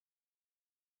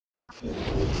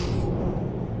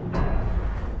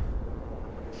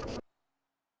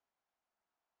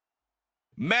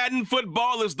Madden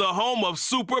football is the home of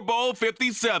Super Bowl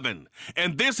 57,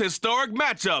 and this historic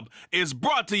matchup is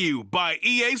brought to you by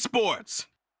EA Sports.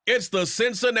 It's the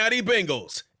Cincinnati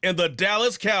Bengals and the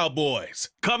Dallas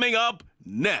Cowboys. Coming up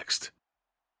next.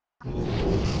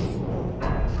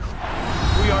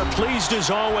 We are pleased, as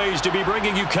always, to be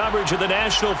bringing you coverage of the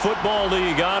National Football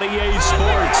League on EA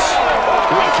Sports.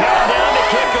 We count down to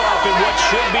kickoff in what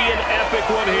should be an epic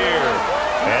one here,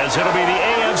 as it'll be the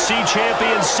AFC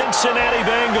champions Cincinnati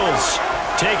Bengals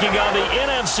taking on the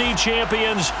NFC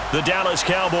champions, the Dallas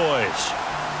Cowboys.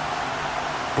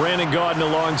 Brandon Gaudin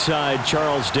alongside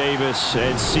Charles Davis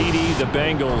and CD, the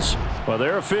Bengals. Well,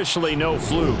 they're officially no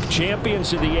fluke.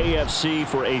 Champions of the AFC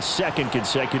for a second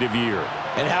consecutive year.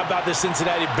 And how about the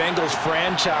Cincinnati Bengals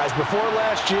franchise? Before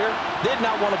last year, they did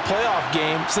not won a playoff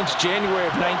game since January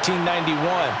of 1991.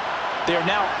 They are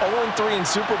now 0-3 in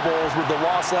Super Bowls with the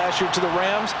loss last year to the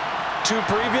Rams. 2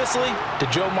 previously to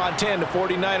Joe Montana, the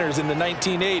 49ers in the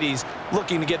 1980s,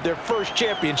 looking to get their first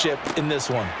championship in this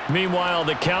one. Meanwhile,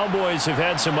 the Cowboys have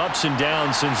had some ups and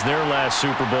downs since their last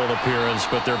Super Bowl appearance,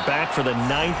 but they're back for the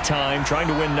 9th time, trying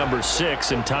to win number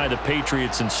 6 and tie the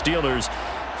Patriots and Steelers.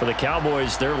 For the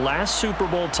Cowboys, their last Super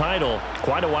Bowl title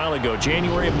quite a while ago,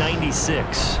 January of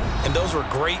 '96. And those were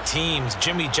great teams.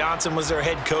 Jimmy Johnson was their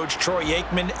head coach, Troy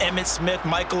Aikman, Emmitt Smith,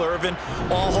 Michael Irvin,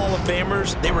 all Hall of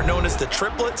Famers. They were known as the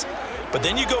Triplets. But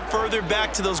then you go further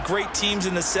back to those great teams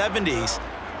in the 70s,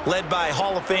 led by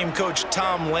Hall of Fame coach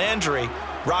Tom Landry,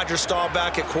 Roger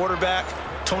Staubach at quarterback,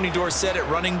 Tony Dorsett at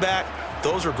running back.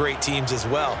 Those were great teams as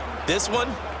well. This one,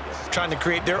 trying to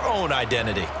create their own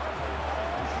identity.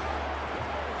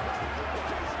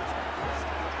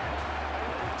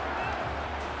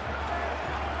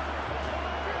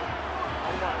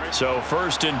 So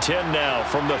 1st and 10 now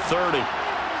from the 30.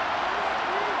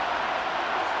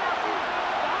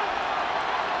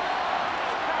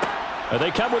 They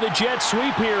come with a jet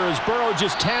sweep here as Burrow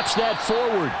just taps that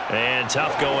forward. And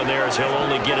tough going there as he'll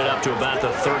only get it up to about the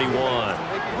 31.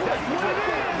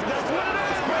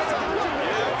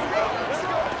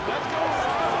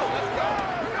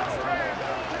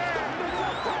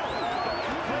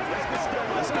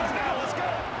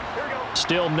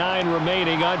 Still 9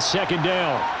 remaining on 2nd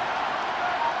down.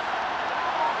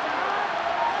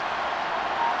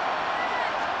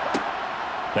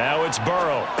 Now it's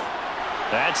Burrow.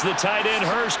 That's the tight end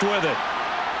Hurst with it.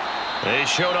 They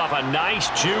showed off a nice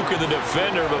juke of the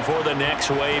defender before the next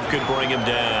wave could bring him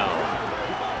down.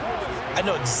 I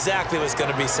know exactly what's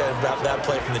going to be said about that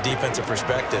play from the defensive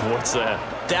perspective. What's that?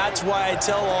 That's why I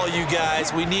tell all you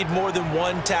guys we need more than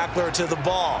one tackler to the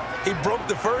ball. He broke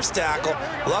the first tackle.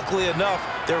 Luckily enough,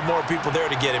 there were more people there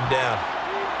to get him down.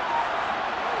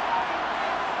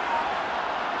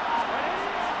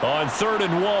 On 3rd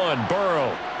and 1,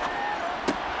 Burrow.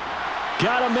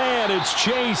 Got a man, it's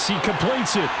Chase, he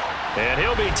completes it. And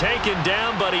he'll be taken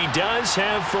down, but he does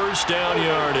have 1st down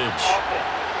yardage.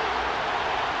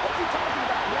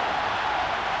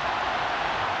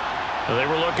 They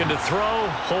were looking to throw,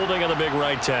 holding on the big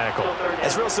right tackle.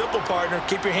 It's real simple, partner.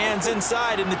 Keep your hands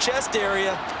inside in the chest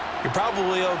area. You're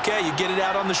probably okay. You get it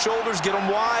out on the shoulders, get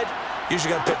them wide.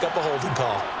 Usually got to pick up a holding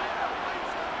call.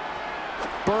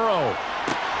 Burrow.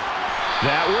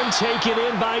 That one taken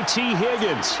in by T.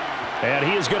 Higgins. And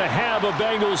he is going to have a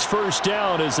Bengals 1st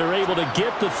down as they're able to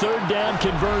get the 3rd down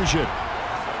conversion.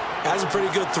 That's a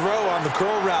pretty good throw on the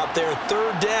curl route there.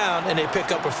 3rd down, and they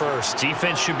pick up a 1st.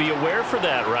 Defense should be aware for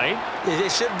that, right? They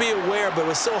should be aware, but it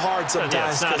was so hard sometimes.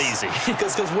 Yeah, it's not easy.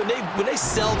 Because when they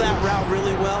sell that route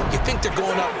really well, you think they're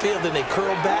going upfield, and they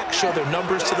curl back, show their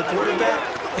numbers to the quarterback,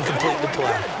 and complete the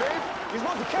play.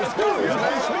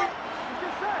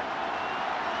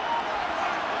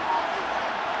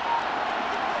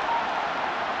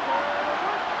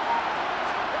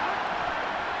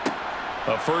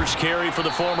 A 1st carry for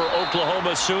the former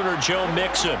Oklahoma Sooner, Joe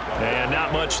Mixon. And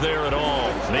not much there at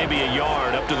all. Maybe a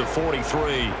yard up to the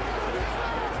 43.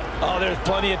 Oh, there's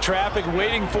plenty of traffic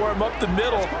waiting for him up the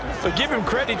middle. But give him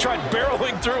credit, he tried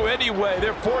barreling through anyway.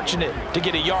 They're fortunate to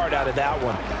get a yard out of that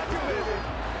one.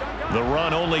 The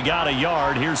run only got a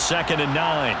yard. Here's 2nd and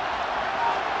 9.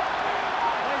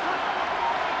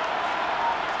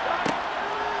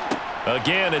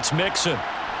 Again, it's Mixon.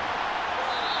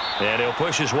 And he'll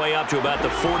push his way up to about the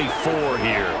 44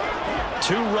 here.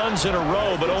 2 runs in a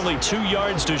row, but only 2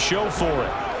 yards to show for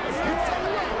it.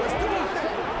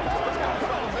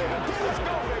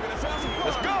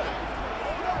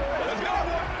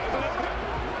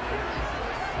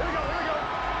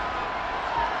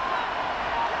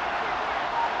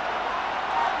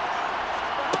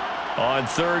 On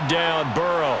third down,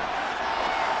 Burrow.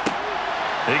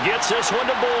 He gets this one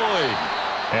to Boyd.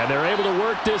 And they're able to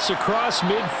work this across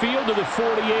midfield to the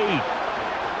 48.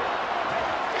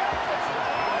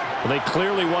 Well, they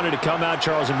clearly wanted to come out,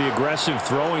 Charles, and be aggressive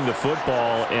throwing the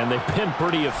football, and they've been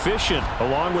pretty efficient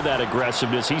along with that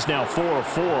aggressiveness. He's now 4 of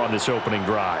 4 on this opening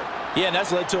drive. Yeah, and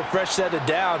that's led to a fresh set of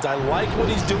downs. I like what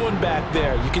he's doing back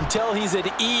there. You can tell he's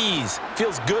at ease.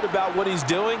 Feels good about what he's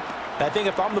doing. And I think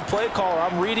if I'm the play caller,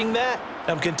 I'm reading that, and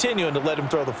I'm continuing to let him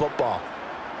throw the football.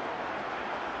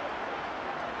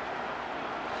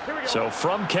 So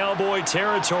from Cowboy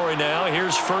territory now,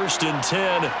 here's 1st and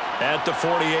 10 at the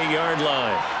 48-yard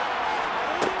line.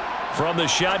 From the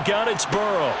shotgun, it's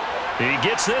Burrow. He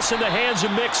gets this in the hands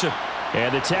of Mixon.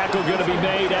 And the tackle going to be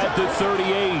made at the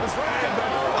 38.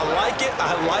 I like it,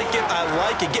 I like it, I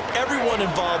like it. Get everyone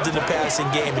involved in the passing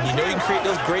game, and you know you can create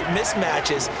those great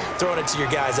mismatches throwing it to your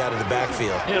guys out of the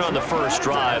backfield. And on the first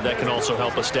drive, that can also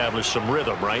help establish some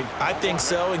rhythm, right? I think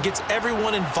so, and gets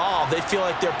everyone involved. They feel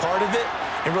like they're part of it,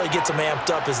 and really gets them amped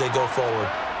up as they go forward.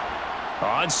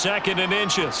 On 2nd and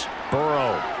inches,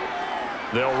 Burrow.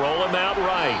 They'll roll him out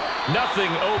right.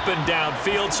 Nothing open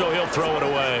downfield, so he'll throw it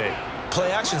away.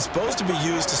 Play action is supposed to be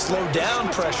used to slow down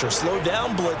pressure, slow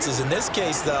down blitzes. In this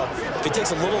case, though, if it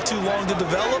takes a little too long to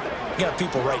develop, you got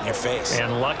people right in your face.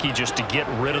 And lucky just to get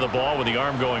rid of the ball with the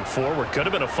arm going forward. Could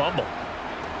have been a fumble.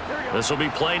 This will be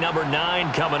play number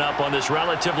 9 coming up on this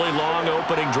relatively long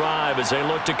opening drive as they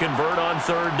look to convert on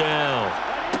 3rd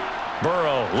down.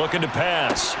 Burrow looking to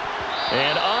pass.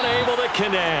 And unable to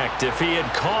connect. If he had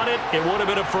caught it, it would have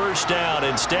been a 1st down.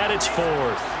 Instead, it's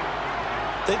 4th.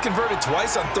 They converted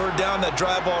twice on 3rd down that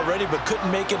drive already, but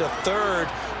couldn't make it a 3rd.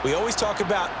 We always talk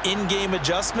about in-game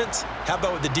adjustments. How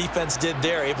about what the defense did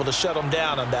there, able to shut them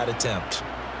down on that attempt?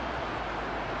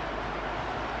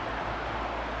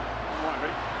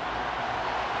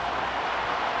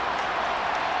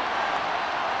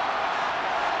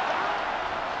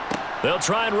 They'll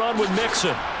try and run with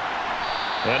Mixon.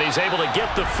 And he's able to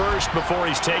get the first before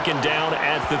he's taken down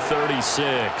at the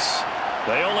 36.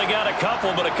 They only got a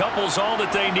couple, but a couple's all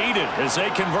that they needed as they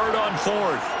convert on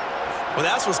 4th. Well,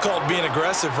 that's what's called being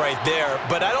aggressive right there.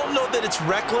 But I don't know that it's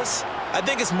reckless. I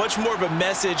think it's much more of a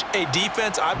message, hey,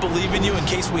 defense, I believe in you in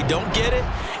case we don't get it.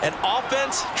 And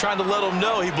offense, trying to let them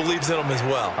know he believes in them as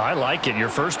well. I like it. Your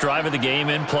first drive of the game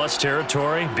in plus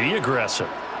territory, be aggressive.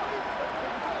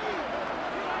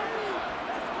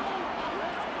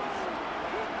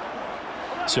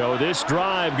 So this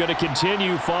drive going to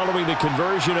continue following the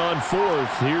conversion on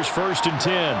 4th. Here's 1st and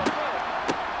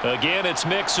 10. Again, it's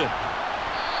Mixon.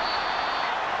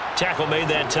 Tackle made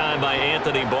that time by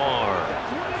Anthony Barr.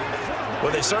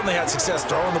 Well, they certainly had success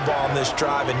throwing the ball on this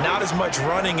drive and not as much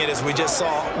running it as we just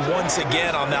saw once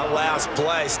again on that last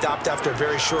play. Stopped after a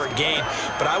very short gain.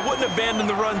 But I wouldn't abandon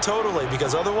the run totally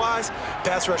because otherwise,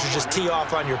 pass rushers just tee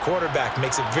off on your quarterback.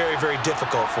 Makes it very, very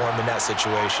difficult for him in that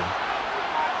situation.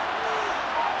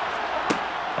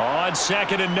 On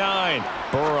 2nd and 9,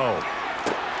 Burrow.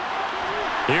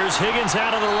 Here's Higgins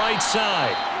out on the right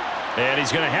side. And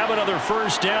he's going to have another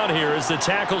 1st down here as the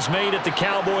tackle's made at the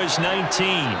Cowboys 19.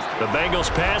 The Bengals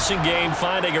passing game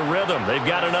finding a rhythm. They've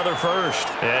got another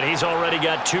 1st. And he's already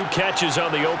got 2 catches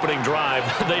on the opening drive.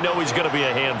 They know he's going to be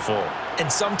a handful. And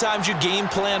sometimes you game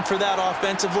plan for that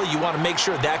offensively. You want to make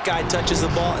sure that guy touches the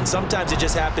ball. And sometimes it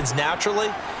just happens naturally.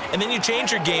 And then you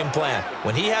change your game plan.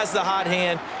 When he has the hot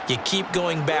hand, you keep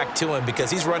going back to him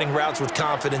because he's running routes with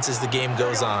confidence as the game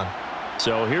goes on.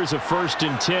 So here's a 1st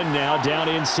and 10 now down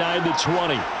inside the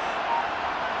 20.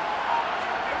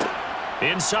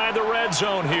 Inside the red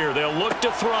zone here. They'll look to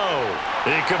throw.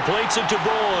 He completes it to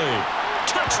Boyd.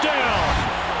 Touchdown!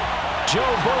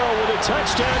 Joe Burrow with a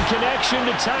touchdown connection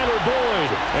to Tyler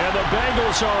Boyd. And the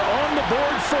Bengals are on the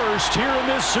board first here in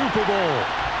this Super Bowl.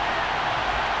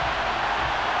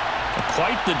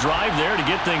 Quite the drive there to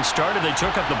get things started. They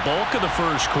took up the bulk of the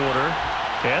first quarter,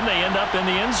 and they end up in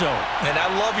the end zone. And I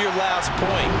love your last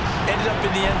point. Ended up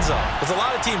in the end zone. Because a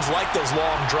lot of teams like those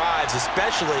long drives,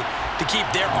 especially to keep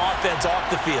their offense off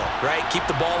the field, right? Keep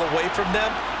the ball away from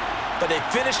them. But they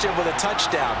finished it with a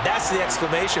touchdown. That's the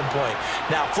exclamation point.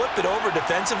 Now flip it over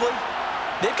defensively.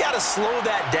 They've got to slow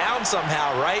that down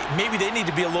somehow, right? Maybe they need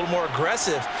to be a little more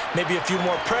aggressive. Maybe a few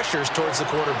more pressures towards the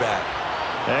quarterback.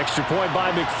 Extra point by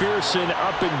McPherson,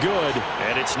 up and good.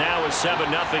 And it's now a 7-0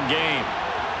 game.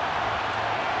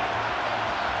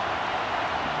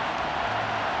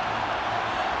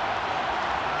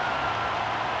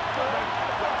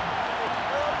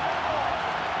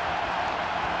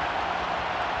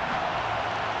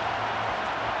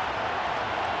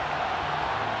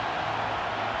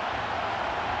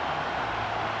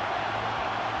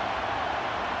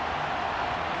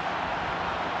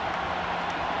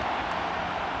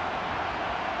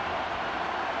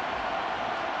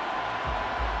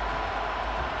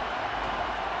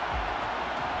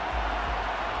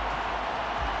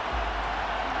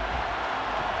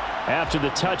 After the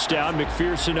touchdown,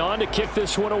 McPherson on to kick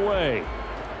this one away.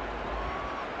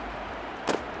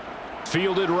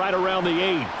 Fielded right around the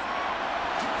 8.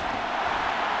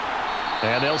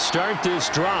 And they'll start this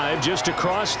drive just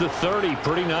across the 30.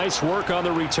 Pretty nice work on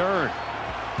the return.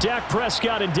 Dak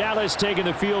Prescott and Dallas taking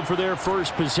the field for their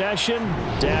first possession.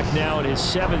 Dak now in his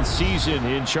 7th season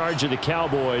in charge of the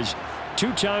Cowboys.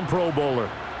 2-time Pro Bowler.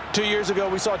 2 years ago,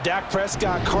 we saw Dak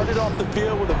Prescott carted off the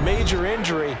field with a major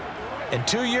injury. And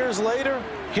 2 years later,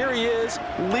 here he is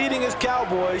leading his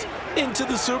Cowboys into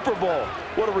the Super Bowl.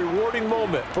 What a rewarding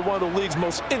moment for one of the league's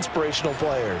most inspirational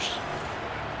players.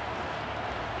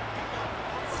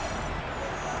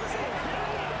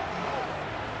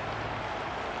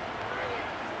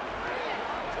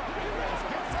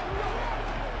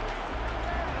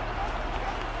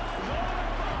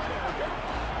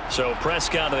 So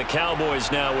Prescott and the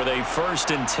Cowboys now with a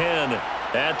 1st and 10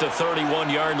 at the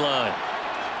 31-yard line.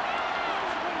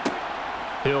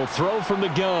 He'll throw from the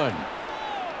gun.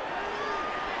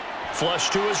 Flush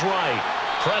to his right.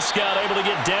 Prescott able to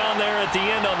get down there at the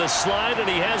end on the slide, and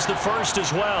he has the first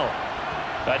as well.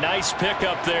 A nice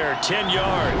pickup there, 10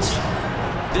 yards.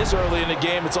 This early in the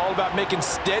game, it's all about making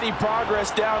steady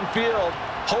progress downfield,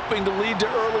 hoping to lead to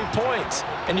early points.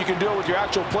 And you can do it with your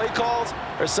actual play calls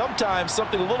or sometimes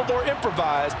something a little more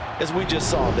improvised, as we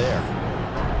just saw there.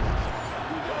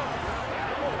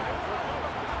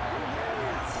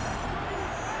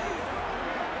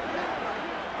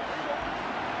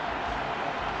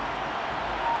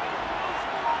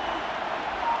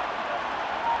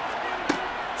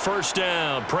 First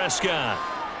down, Prescott.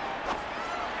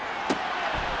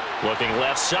 Looking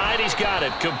left side, he's got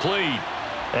it, complete.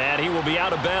 And he will be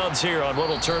out of bounds here on what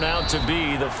will turn out to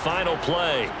be the final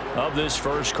play of this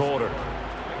first quarter.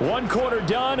 1 quarter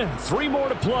done, 3 more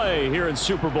to play here in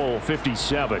Super Bowl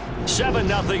 57.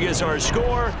 7-0 is our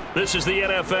score. This is the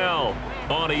NFL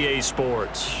on EA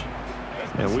Sports.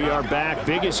 And we are back.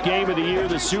 Biggest game of the year,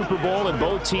 the Super Bowl, and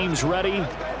both teams ready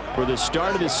for the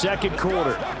start of the second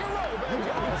quarter.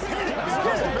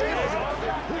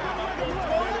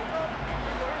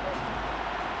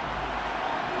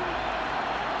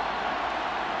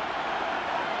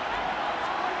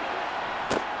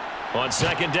 On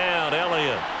second down,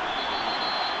 Elliott.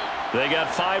 They got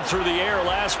 5 through the air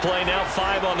last play, now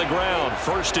 5 on the ground.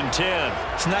 1st and 10.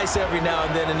 It's nice every now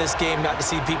and then in this game not to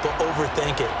see people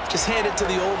overthink it. Just hand it to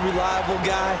the old reliable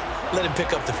guy. Let him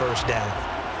pick up the first down.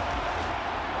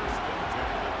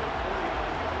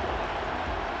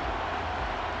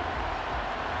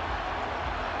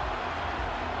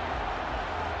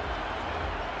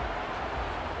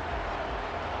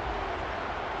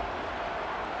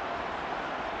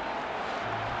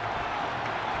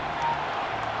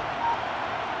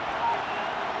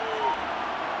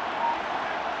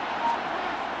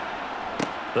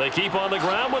 They keep on the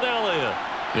ground with Elliott.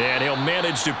 And he'll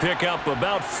manage to pick up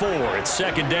about 4. It's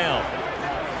second down.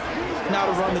 Not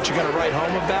a run that you're going to write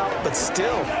home about, but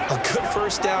still a good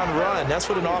first down run. That's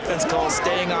what an offense calls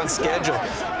staying on schedule.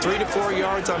 3 to 4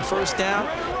 yards on first down,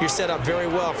 you're set up very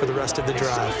well for the rest of the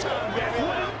drive.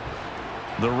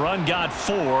 The run got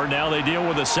 4. Now they deal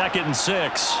with a 2nd and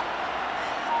 6.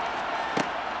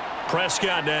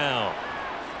 Prescott now.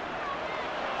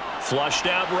 Flushed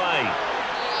out right.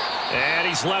 And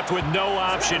he's left with no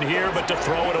option here but to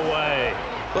throw it away.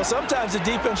 Well, sometimes the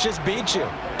defense just beats you.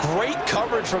 Great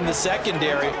coverage from the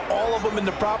secondary, all of them in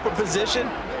the proper position.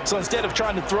 So instead of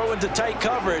trying to throw into tight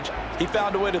coverage, he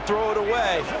found a way to throw it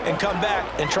away and come back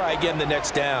and try again the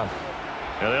next down.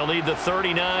 And they'll need the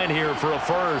 39 here for a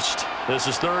first. This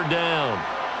is 3rd down.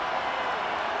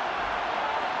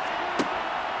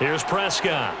 Here's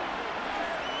Prescott.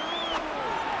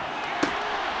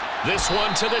 This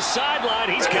one to the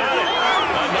sideline. He's got it.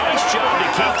 A nice job to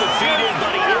keep the feet in,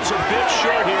 but he is a bit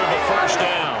short here of the first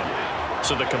down.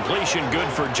 So the completion good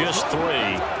for just 3.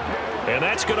 And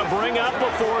that's going to bring up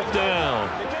a 4th down.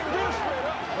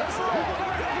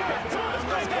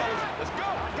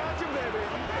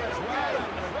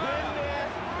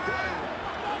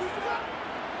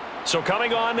 So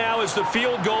coming on now is the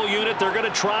field goal unit. They're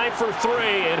going to try for 3,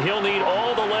 and he'll need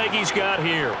all the leg he's got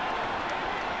here.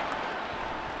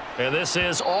 And this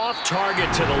is off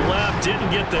target to the left. Didn't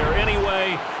get there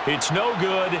anyway. It's no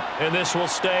good, and this will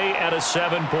stay at a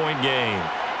 7-point game.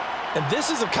 And this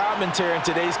is a commentary on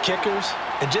today's kickers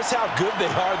and just how good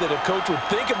they are that a coach would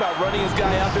think about running his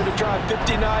guy out there to try a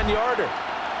 59-yarder.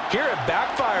 Here it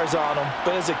backfires on him,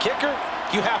 but as a kicker,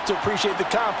 you have to appreciate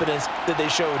the confidence that they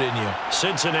showed in you.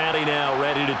 Cincinnati now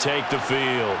ready to take the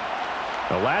field.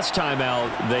 The last time out,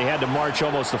 they had to march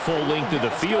almost the full length of the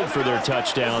field for their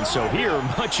touchdown. So here,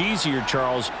 much easier,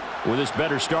 Charles, with this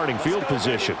better starting field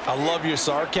position. I love your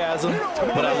sarcasm,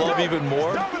 but I love even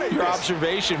more your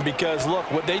observation because, look,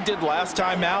 what they did last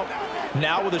time out,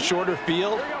 now with a shorter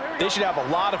field, they should have a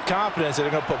lot of confidence that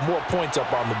they're going to put more points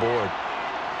up on the board.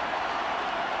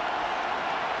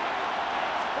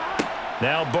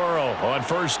 Now Burrow on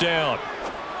first down.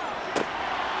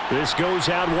 This goes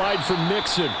out wide for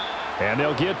Mixon. And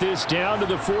they'll get this down to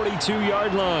the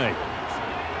 42-yard line.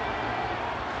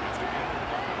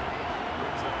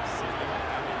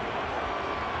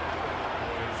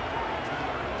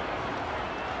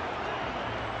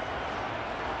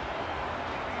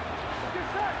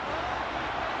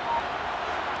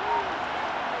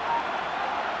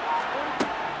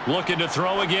 Looking to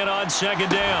throw again on second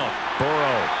down.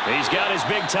 Burrow, he's got his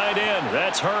big tight end.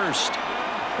 That's Hurst.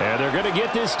 And they're going to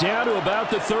get this down to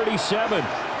about the 37.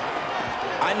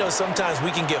 I know sometimes we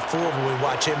can get fooled when we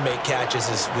watch him make catches,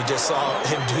 as we just saw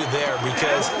him do there,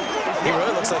 because he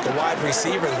really looks like a wide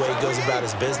receiver the way he goes about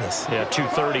his business. Yeah,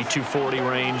 230, 240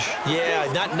 range.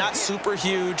 Yeah, not super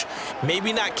huge.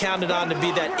 Maybe not counted on to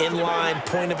be that inline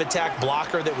point-of-attack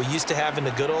blocker that we used to have in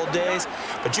the good old days,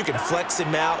 but you can flex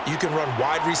him out. You can run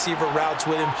wide receiver routes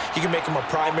with him. You can make him a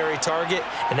primary target,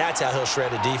 and that's how he'll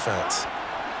shred a defense.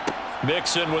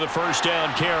 Mixon with a first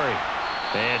down carry.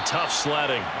 And tough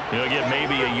sledding. He'll get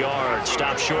maybe a yard.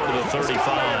 Stop short of the 35.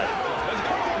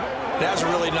 That's a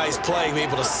really nice play, be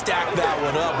able to stack that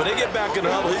one up. But they get back in the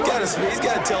huddle. He's got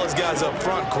to tell his guys up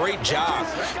front, great job.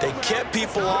 They kept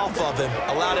people off of him,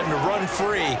 allowed him to run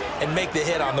free and make the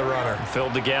hit on the runner.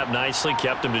 Filled the gap nicely,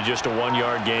 kept him to just a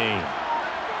 1-yard gain.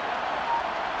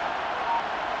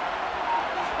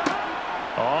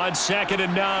 On 2nd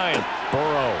and 9,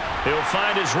 Burrow. He'll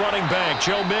find his running back,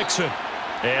 Joe Mixon.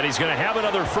 And he's going to have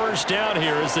another first down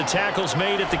here as the tackle's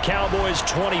made at the Cowboys'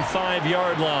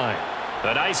 25-yard line.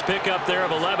 A nice pickup there of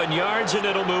 11 yards, and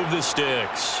it'll move the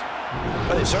sticks.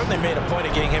 Well, they certainly made a point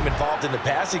of getting him involved in the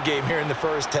passing game here in the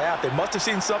first half. They must have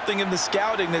seen something in the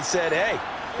scouting that said, hey,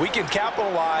 we can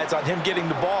capitalize on him getting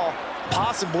the ball,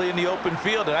 possibly in the open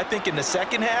field. And I think in the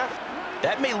second half,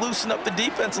 that may loosen up the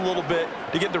defense a little bit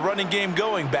to get the running game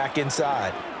going back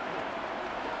inside.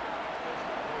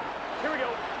 Here we go.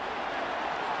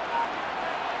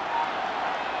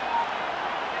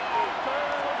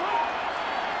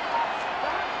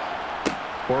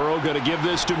 Burrow going to give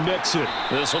this to Mixon.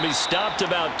 This will be stopped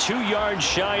about 2 yards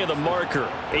shy of the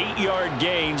marker. 8-yard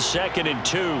gain, 2nd and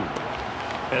 2.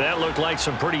 And that looked like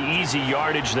some pretty easy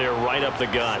yardage there right up the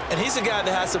gut. And he's a guy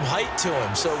that has some height to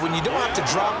him. So when you don't have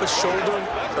to drop a shoulder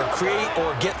or create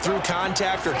or get through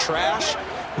contact or trash,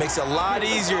 makes it a lot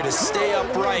easier to stay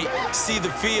upright, see the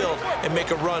field, and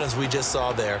make a run as we just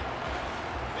saw there.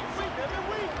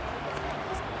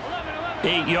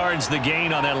 8 yards the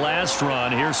gain on that last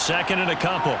run. Here's 2nd and a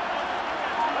couple.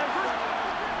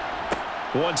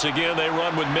 Once again, they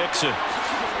run with Mixon.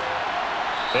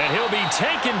 And he'll be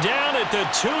taken down at the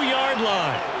 2-yard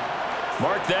line.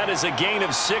 Mark that as a gain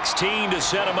of 16 to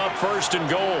set him up 1st and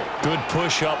goal. Good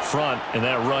push up front and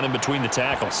that run in between the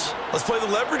tackles. Let's play the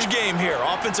leverage game here.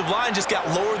 Offensive line just got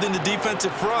lower than the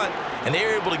defensive front, and they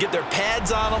were able to get their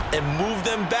pads on them and move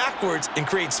them backwards and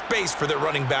create space for their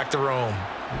running back to roam.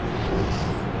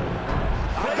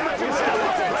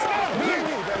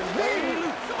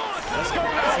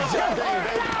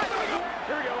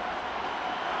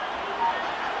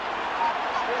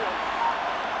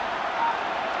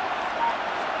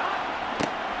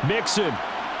 Mixon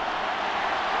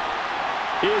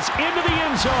is into the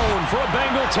end zone for a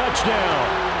Bengal touchdown.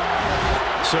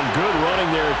 Some good running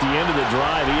there at the end of the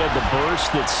drive. He had the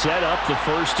burst that set up the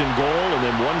 1st and goal, and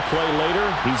then one play later,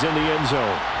 he's in the end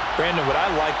zone. Brandon, what I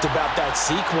liked about that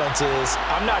sequence is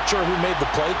I'm not sure who made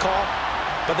the play call,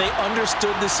 but they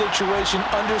understood the situation,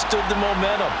 understood the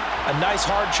momentum. A nice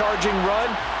hard-charging run,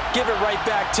 give it right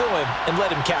back to him, and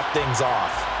let him cap things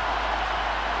off.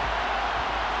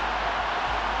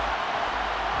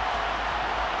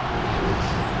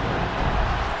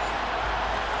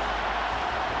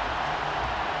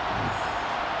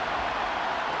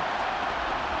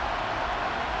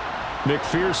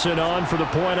 McPherson on for the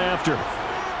point after.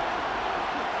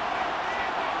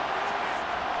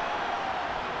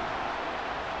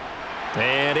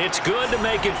 And it's good to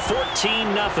make it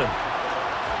 14-0.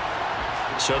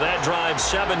 So that drives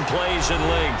 7 plays in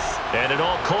length. And it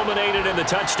all culminated in the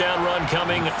touchdown run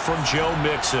coming from Joe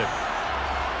Mixon.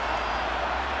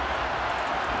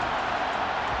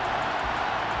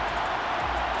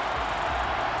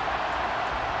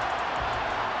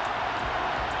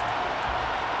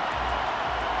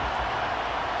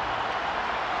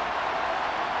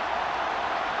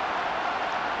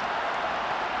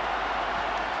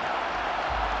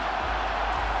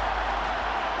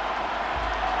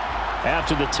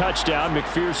 After the touchdown,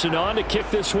 McPherson on to kick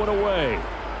this one away.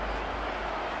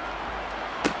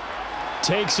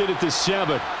 Takes it at the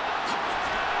 7.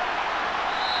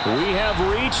 We have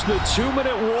reached the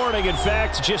 2-minute warning. In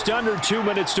fact, just under 2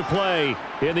 minutes to play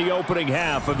in the opening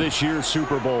half of this year's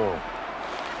Super Bowl.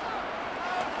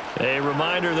 A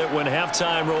reminder that when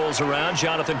halftime rolls around,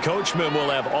 Jonathan Coachman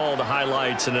will have all the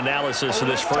highlights and analysis of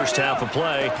this first half of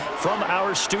play from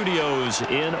our studios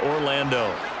in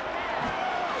Orlando.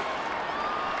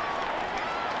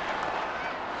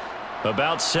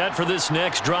 About set for this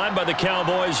next drive by the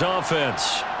Cowboys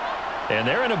offense. And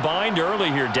they're in a bind early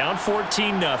here, down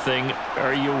 14-0.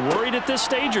 Are you worried at this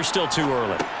stage or still too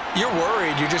early? You're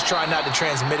worried. You're just trying not to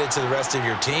transmit it to the rest of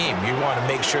your team. You want to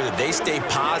make sure that they stay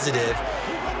positive.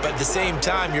 But at the same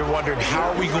time, you're wondering, how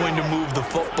are we going to move the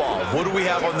football? What do we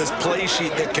have on this play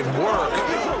sheet that can work?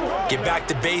 Get back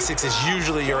to basics is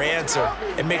usually your answer.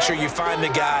 And make sure you find the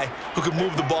guy who can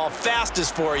move the ball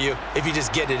fastest for you if you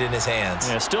just get it in his hands.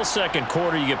 Yeah, still second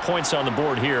quarter. You get points on the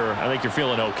board here. I think you're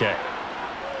feeling okay.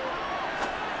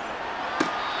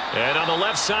 And on the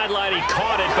left sideline, he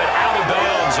caught it, but out of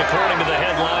bounds, according to the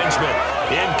head linesman.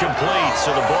 Incomplete,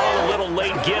 so the ball a little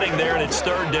late getting there, and it's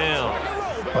third down.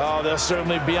 Well, they'll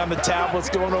certainly be on the tablets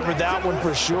going over that one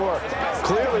for sure.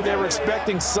 Clearly, they were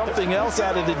expecting something else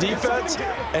out of the defense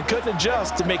and couldn't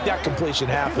adjust to make that completion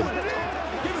happen.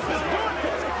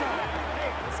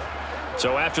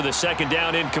 So after the second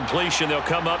down incompletion, they'll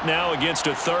come up now against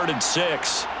a 3rd and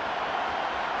 6.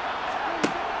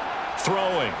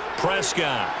 Throwing,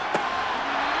 Prescott.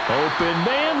 Open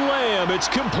man Lamb, it's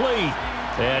complete.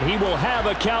 And he will have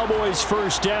a Cowboys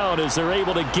first down as they're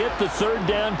able to get the third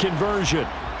down conversion.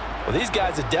 Well, these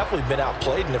guys have definitely been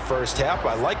outplayed in the first half.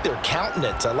 I like their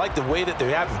countenance. I like the way that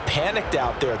they haven't panicked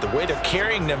out there, the way they're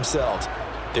carrying themselves.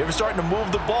 They're starting to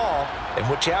move the ball, and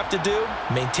what you have to do,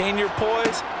 maintain your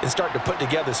poise and start to put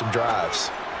together some drives.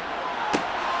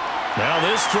 Now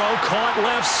this throw caught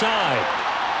left side.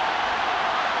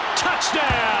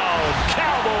 Touchdown,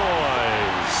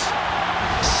 Cowboys!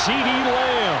 CeeDee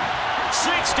Lamb,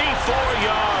 64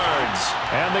 yards.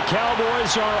 And the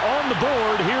Cowboys are on the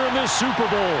board here in this Super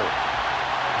Bowl.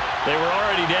 They were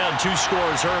already down 2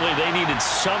 scores early. They needed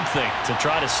something to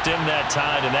try to stem that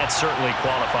tide, and that certainly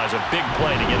qualifies. A big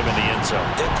play to get them in the end zone.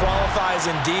 It qualifies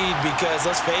indeed because,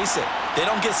 let's face it, they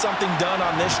don't get something done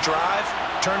on this drive,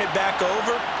 turn it back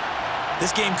over, this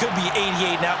game could be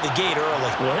 88 and out the gate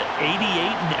early. What? 88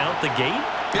 and out the gate?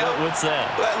 Yeah. What's that?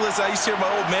 Well, listen, I used to hear my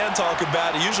old man talk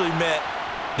about it. Usually meant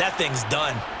that thing's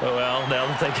done. Well, now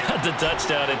that they got the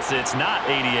touchdown, it's not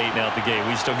 88 and out the gate.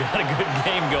 We still got a good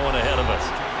game going ahead of us.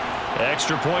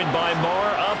 Extra point by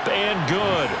Marr, up and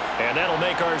good. And that'll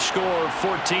make our score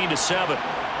 14-7.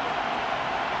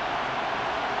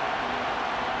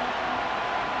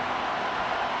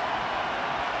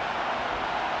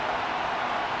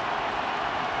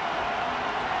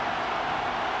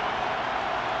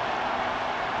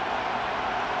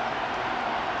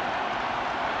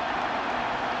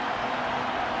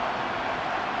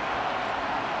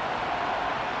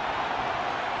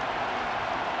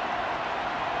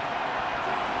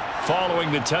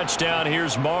 Following the touchdown,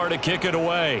 here's Marr to kick it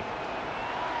away.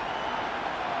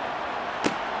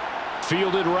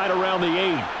 Fielded right around the 8.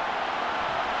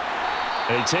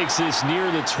 And he takes this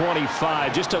near the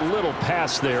 25. Just a little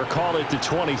pass there. Call it the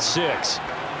 26.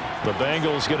 The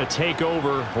Bengals going to take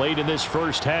over late in this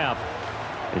first half.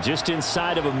 And just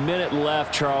inside of a minute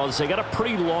left, Charles. They got a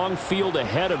pretty long field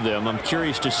ahead of them. I'm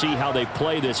curious to see how they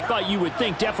play this. But you would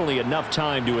think definitely enough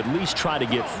time to at least try to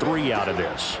get 3 out of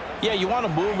this. Yeah, you want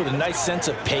to move with a nice sense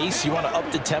of pace. You want to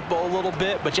up the tempo a little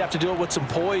bit, but you have to do it with some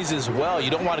poise as well.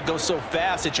 You don't want to go so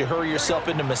fast that you hurry yourself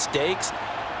into mistakes.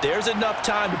 There's enough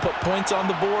time to put points on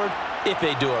the board if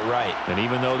they do it right. And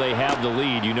even though they have the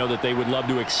lead, you know that they would love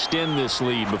to extend this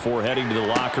lead before heading to the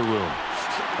locker room.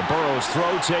 Burrow's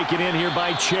throw taken in here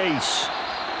by Chase.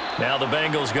 Now the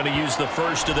Bengals going to use the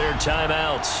first of their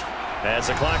timeouts as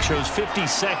the clock shows 50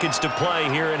 seconds to play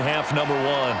here in half number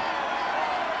 1.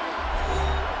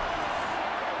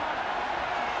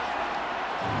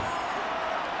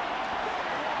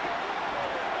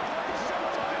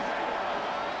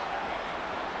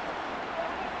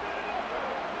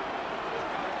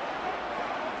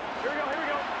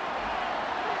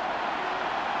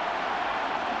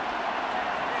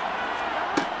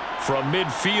 From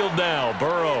midfield now,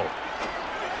 Burrow.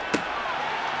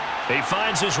 He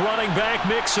finds his running back,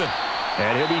 Mixon.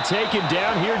 And he'll be taken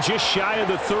down here just shy of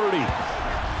the 30.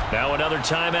 Now another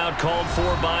timeout called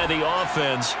for by the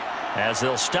offense as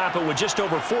they'll stop it with just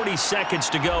over 40 seconds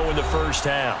to go in the first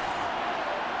half.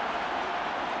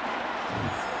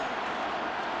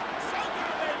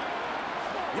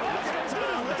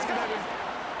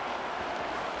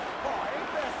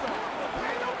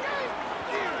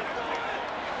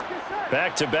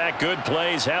 Back-to-back good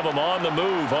plays have them on the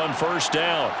move on first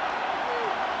down.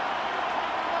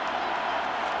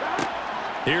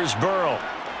 Here's Burrow.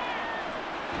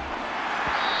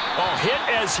 Oh, hit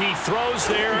as he throws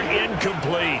there,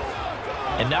 incomplete.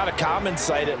 And not a common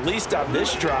sight, at least on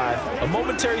this drive. A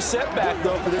momentary setback,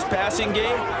 though, for this passing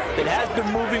game that has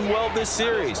been moving well this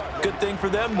series. Good thing for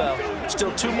them, though.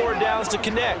 Still 2 more downs to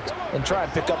connect and try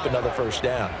and pick up another first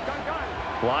down.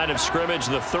 Line of scrimmage,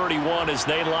 the 31, as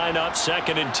they line up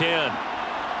 2nd and 10.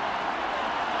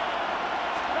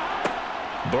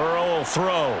 Burrow will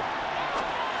throw.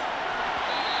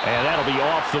 And that'll be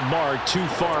off the mark, too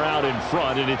far out in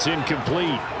front, and it's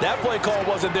incomplete. That play call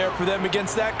wasn't there for them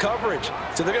against that coverage.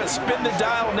 So they're going to spin the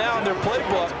dial now in their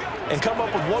playbook and come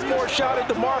up with one more shot at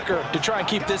the marker to try and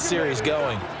keep this series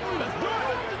going.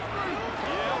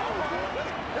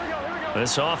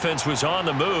 This offense was on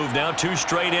the move. Now 2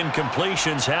 straight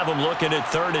incompletions have them looking at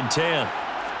 3rd and 10.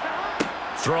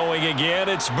 Throwing again,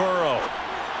 it's Burrow.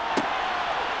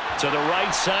 To the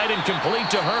right side and complete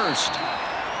to Hurst.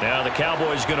 Now the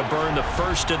Cowboys going to burn the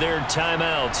first of their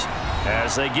timeouts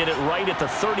as they get it right at the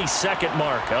 32nd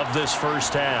mark of this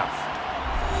first half.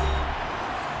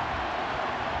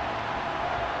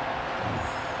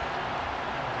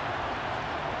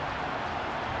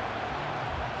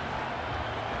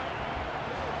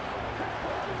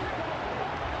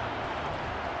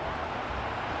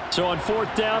 So on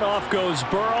 4th down, off goes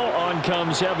Burrow. On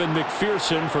comes Evan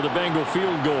McPherson for the Bengal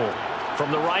field goal.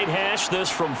 From the right hash, this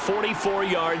from 44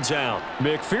 yards out.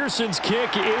 McPherson's kick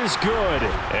is good.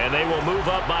 And they will move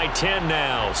up by 10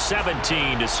 now,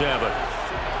 17-7.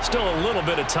 Still a little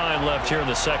bit of time left here in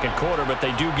the second quarter, but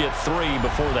they do get 3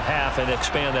 before the half and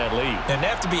expand that lead. And they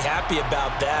have to be happy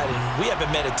about that. And we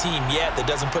haven't met a team yet that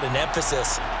doesn't put an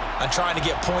emphasis on trying to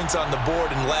get points on the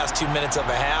board in the last 2 minutes of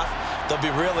a half. They'll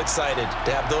be real excited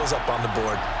to have those up on the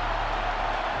board.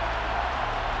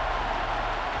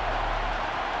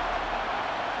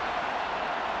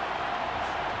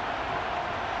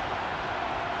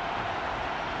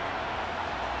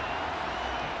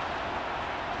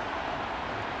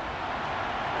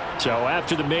 So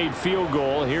after the made field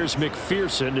goal, here's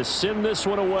McPherson to send this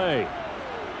one away.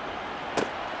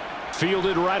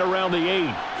 Fielded right around the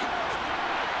 8.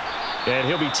 And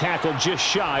he'll be tackled just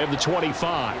shy of the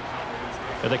 25.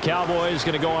 And the Cowboys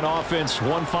going to go on offense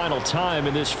one final time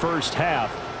in this first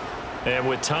half. And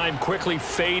with time quickly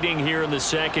fading here in the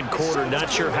second quarter, not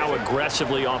sure how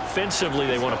aggressively, offensively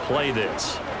they want to play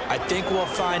this. I think we'll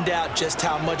find out just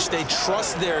how much they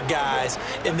trust their guys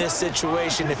in this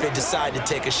situation if they decide to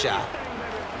take a shot.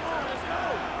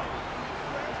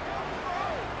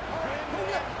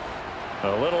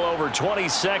 A little over 20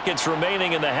 seconds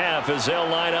remaining in the half as they'll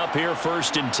line up here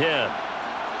 1st and 10.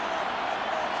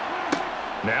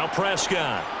 Now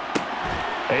Prescott.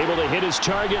 Able to hit his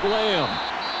target, Lamb.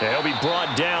 He'll be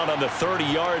brought down on the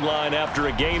 30-yard line after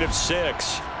a gain of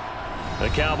 6. The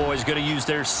Cowboys going to use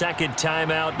their second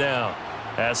timeout now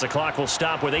as the clock will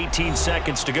stop with 18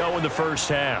 seconds to go in the first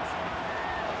half.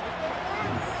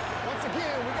 Once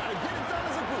again, we got to get it done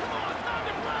as a group.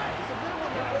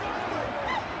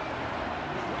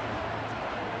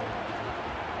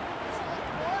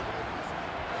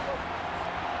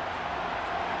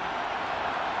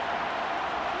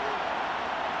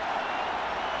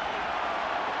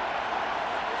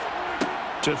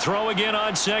 To throw again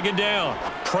on 2nd down.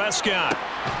 Prescott.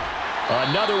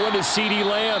 Another one to CeeDee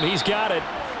Lamb. He's got it.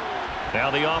 Now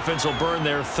the offense will burn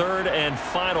their 3rd and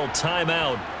final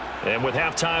timeout. And with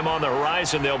halftime on the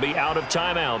horizon, they'll be out of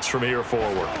timeouts from here forward.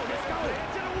 All right,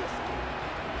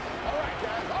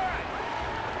 guys, all right.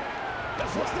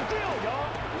 That's what's the deal, y'all.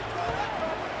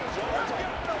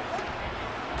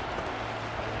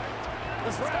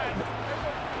 Let's ride.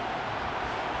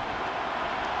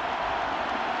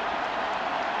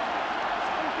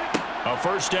 A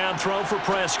first down throw for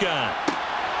Prescott.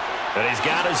 And he's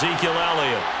got Ezekiel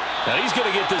Elliott. Now he's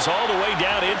going to get this all the way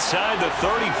down inside the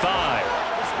 35.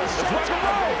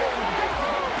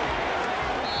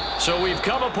 So we've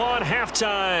come upon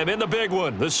halftime in the big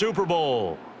one, the Super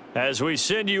Bowl. As we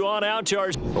send you on out to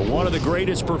our one of the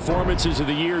greatest performances of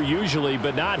the year usually,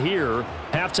 but not here.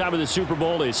 Halftime of the Super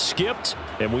Bowl is skipped,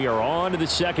 and we are on to the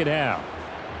second half.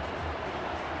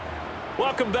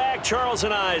 Welcome back. Charles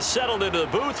and I settled into the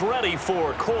booth, ready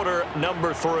for quarter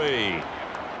number 3.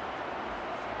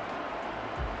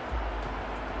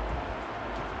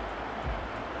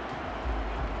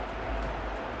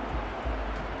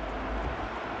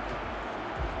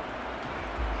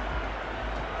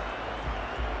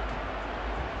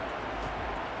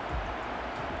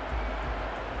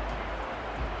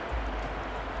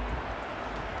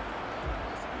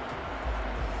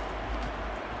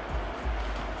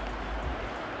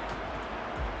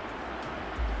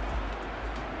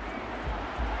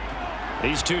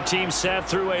 These two teams sat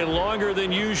through a longer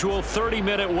than usual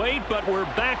 30-minute wait, but we're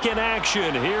back in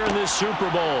action here in this Super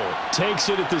Bowl. Takes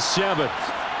it at the 7th.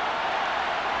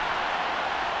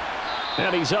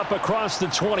 And he's up across the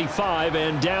 25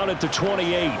 and down at the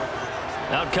 28.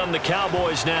 Out come the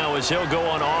Cowboys now as he'll go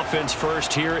on offense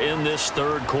first here in this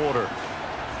third quarter.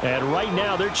 And right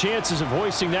now, their chances of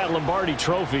hoisting that Lombardi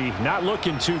trophy not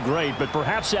looking too great, but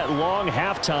perhaps that long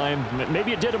halftime,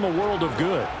 maybe it did them a world of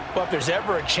good. Well, if there's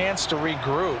ever a chance to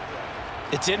regroup,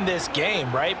 it's in this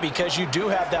game, right? Because you do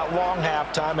have that long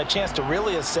halftime, a chance to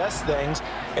really assess things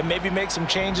and maybe make some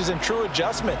changes and true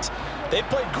adjustments. They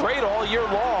played great all year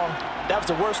long. That was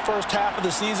the worst first half of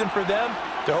the season for them.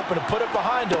 They're hoping to put it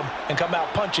behind them and come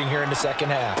out punching here in the second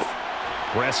half.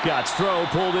 Prescott's throw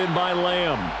pulled in by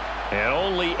Lamb. And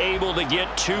only able to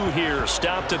get 2 here,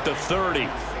 stopped at the 30.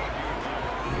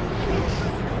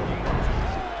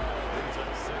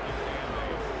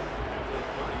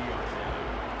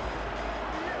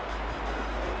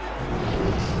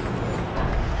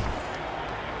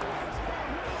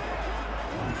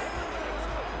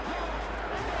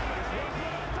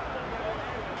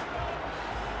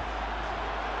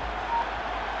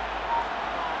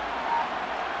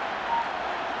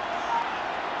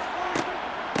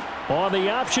 On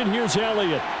the option, here's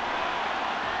Elliott.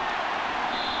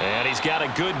 And he's got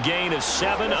a good gain of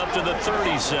 7 up to the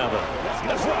 37.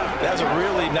 That's a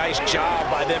really nice job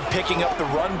by them picking up the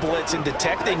run blitz and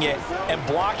detecting it and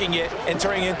blocking it and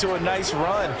turning it into a nice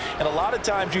run. And a lot of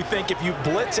times you think if you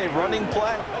blitz a running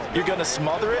play, you're going to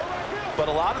smother it. But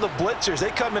a lot of the blitzers,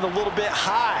 they come in a little bit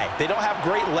high. They don't have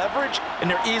great leverage, and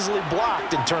they're easily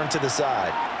blocked and turned to the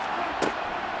side.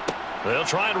 They'll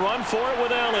try and run for it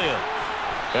with Elliott.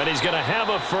 And he's going to have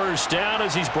a first down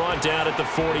as he's brought down at the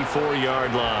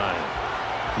 44-yard line.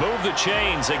 Move the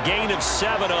chains, a gain of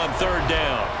 7 on 3rd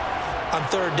down. On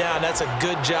 3rd down, that's a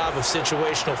good job of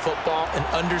situational football and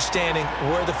understanding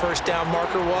where the first down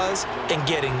marker was and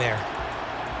getting there.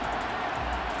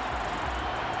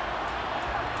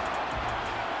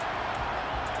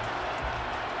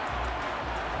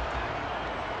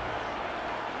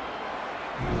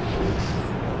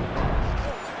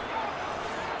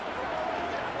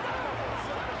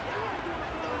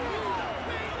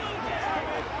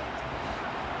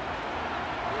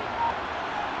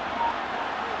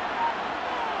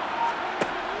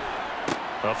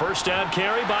 A first down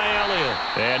carry by Elliott.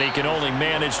 And he can only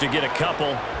manage to get a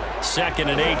couple. 2nd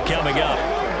and 8 coming up.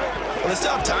 Well, it's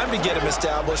not time to get him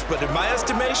established, but in my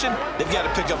estimation, they've got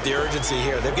to pick up the urgency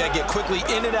here. They've got to get quickly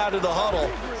in and out of the huddle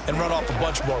and run off a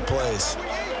bunch more plays.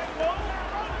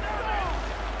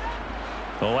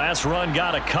 The last run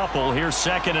got a couple. Here's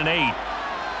 2nd and 8.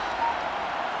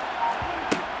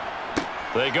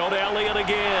 They go to Elliott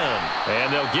again.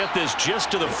 And they'll get this just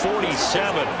to the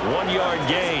 47. 1-yard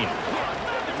gain.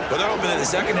 Well, they're hoping that the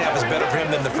second half is better for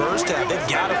him than the first half. They've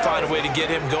got to find a way to get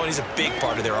him going. He's a big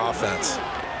part of their offense.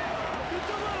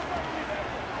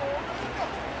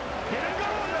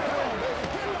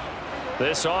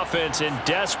 This offense in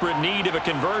desperate need of a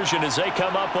conversion as they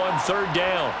come up on 3rd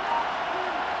down.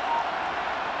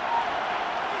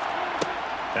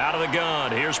 Out of the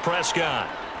gun, here's Prescott.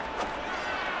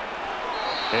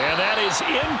 And that is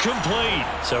incomplete.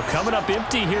 So coming up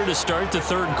empty here to start the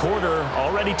 3rd quarter.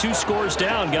 Already 2 scores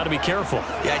down. Got to be careful.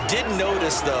 Yeah, I did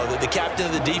notice, though, that the captain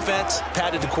of the defense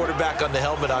patted the quarterback on the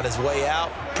helmet on his way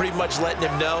out, pretty much letting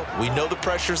him know, we know the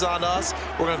pressure's on us.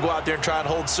 We're going to go out there and try and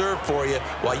hold serve for you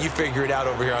while you figure it out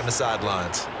over here on the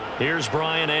sidelines. Here's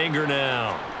Brian Anger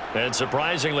now. And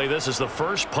surprisingly, this is the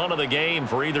first punt of the game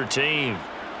for either team.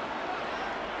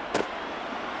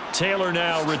 Taylor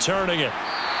now returning it.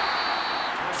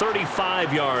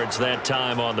 35 yards that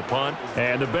time on the punt.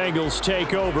 And the Bengals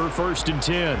take over 1st and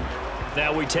 10.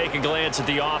 Now we take a glance at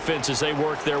the offense as they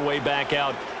work their way back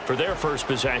out for their first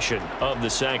possession of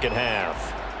the second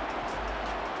half.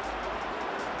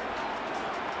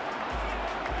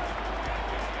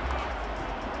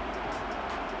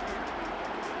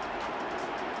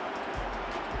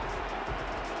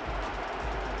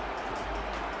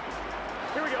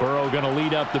 Burrow going to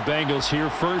lead up the Bengals here,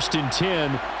 1st and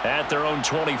 10 at their own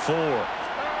 24.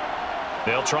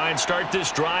 They'll try and start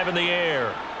this drive in the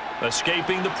air,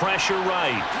 escaping the pressure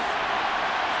right.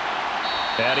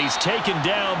 And he's taken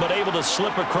down but able to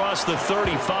slip across the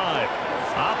 35.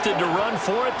 Opted to run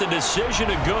for it. The decision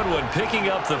a good one, picking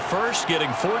up the first,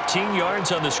 getting 14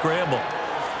 yards on the scramble.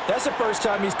 That's the first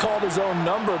time he's called his own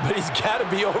number, but he's got to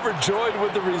be overjoyed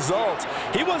with the results.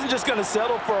 He wasn't just going to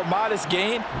settle for a modest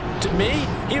gain. To me,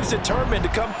 he was determined to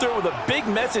come through with a big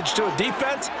message to a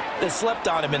defense that slept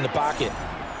on him in the pocket.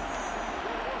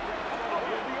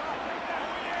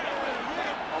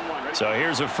 So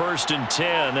here's a 1st and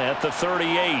 10 at the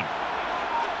 38.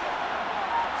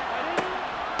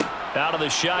 Out of the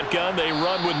shotgun, they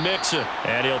run with Mixon.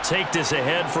 And he'll take this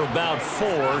ahead for about 4.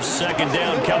 2nd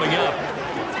down coming up.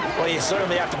 Well, you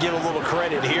certainly have to give a little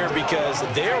credit here because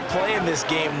they're playing this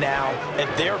game now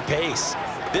at their pace.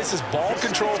 This is ball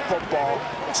control football,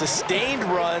 sustained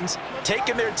runs,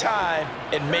 taking their time,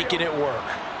 and making it work.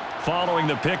 Following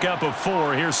the pickup of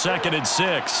 4, here's 2nd and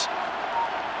 6.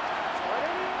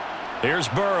 Here's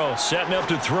Burrow setting up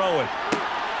to throw it.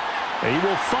 He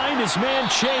will find his man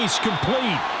Chase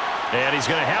complete. And he's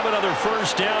going to have another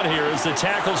 1st down here as the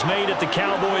tackle's made at the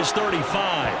Cowboys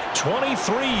 35.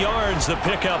 23 yards the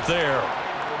pickup there.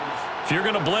 If you're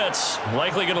going to blitz,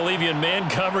 likely going to leave you in man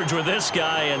coverage with this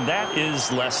guy, and that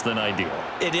is less than ideal.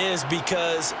 It is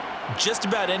because just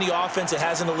about any offense that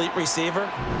has an elite receiver,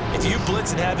 if you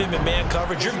blitz and have him in man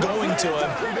coverage, you're going to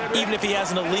him, even if he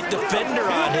has an elite defender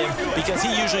on him, because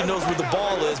he usually knows where the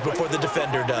ball is before the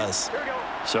defender does.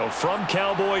 So from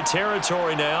Cowboy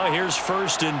territory now, here's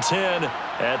 1st and 10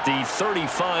 at the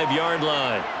 35-yard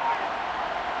line.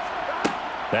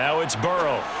 Now it's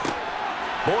Burrow.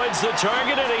 Boyd's the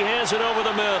target, and he has it over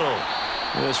the middle.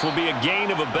 This will be a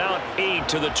gain of about 8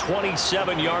 to the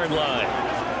 27-yard line.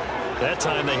 That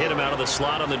time they hit him out of the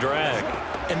slot on the drag.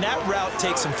 And that route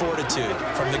takes some fortitude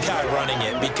from the guy running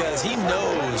it because he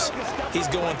knows he's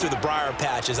going through the briar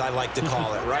patch, as I like to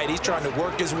call it, right? He's trying to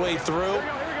work his way through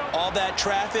all that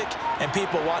traffic and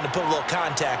people wanting to put a little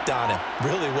contact on him.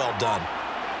 Really well done.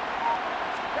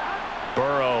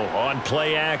 Burrow on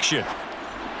play action.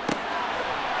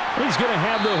 He's going to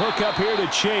have the hook up here to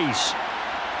Chase.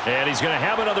 And he's going to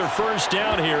have another 1st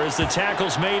down here as the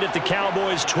tackle's made at the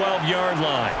Cowboys' 12-yard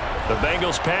line. The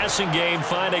Bengals passing game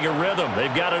finding a rhythm.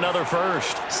 They've got another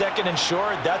 1st. 2nd and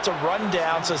short, that's a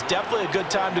rundown, so it's definitely a good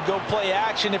time to go play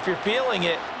action if you're feeling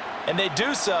it. And they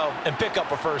do so and pick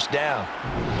up a 1st down.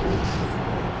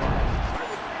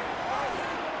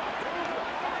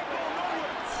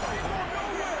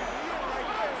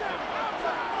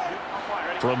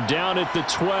 From down at the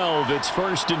 12, it's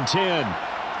 1st and 10.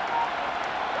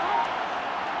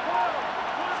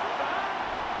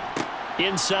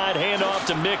 Inside handoff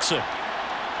to Mixon.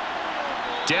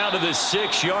 Down to the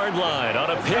 6-yard line on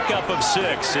a pickup of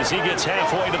 6 as he gets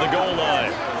halfway to the goal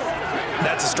line.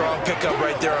 That's a strong pickup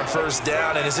right there on 1st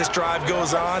down, and as this drive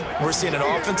goes on, we're seeing an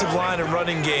offensive line and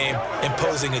running game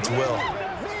imposing its will.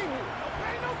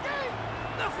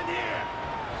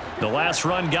 The last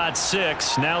run got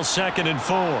 6, now 2nd and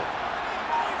 4.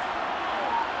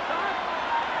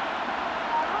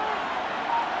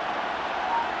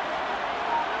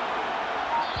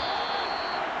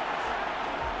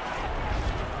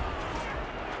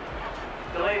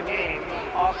 Delayed game,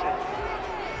 offense.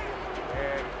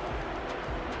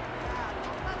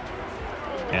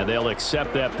 And they'll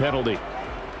accept that penalty.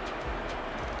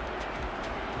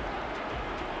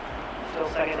 Still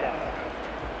 2nd down.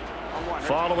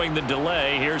 Following the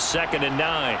delay, here's 2nd and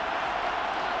 9.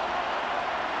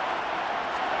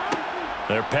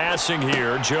 They're passing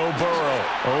here. Joe Burrow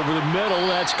over the middle.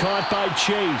 That's caught by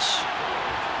Chase.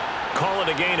 Call it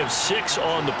a gain of 6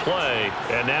 on the play,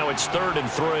 and now it's 3rd and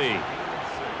 3.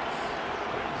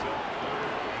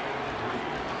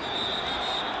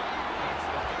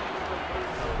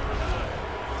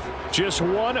 Just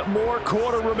one more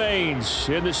quarter remains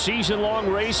in the season-long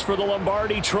race for the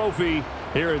Lombardi Trophy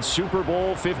here at Super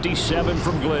Bowl 57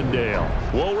 from Glendale.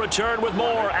 We'll return with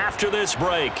more after this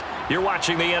break. You're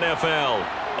watching the NFL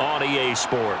on EA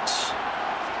Sports.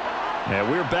 And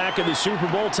we're back in the Super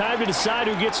Bowl. Time to decide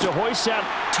who gets to hoist that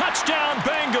touchdown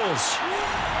Bengals.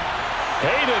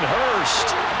 Hayden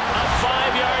Hurst, a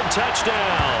 5-yard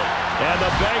touchdown. And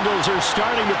the Bengals are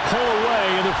starting to pull away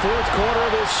in the 4th quarter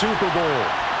of this Super Bowl.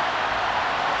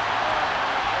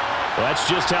 Well, that's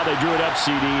just how they drew it up,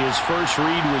 CD. His first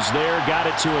read was there, got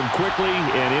it to him quickly,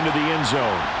 and into the end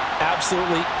zone.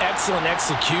 Absolutely excellent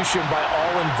execution by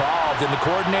all involved. And the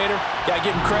coordinator, got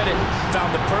to give him credit,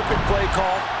 found the perfect play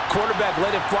call. Quarterback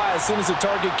let it fly as soon as the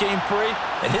target came free,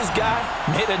 and his guy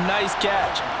made a nice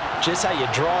catch. Just how you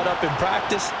draw it up in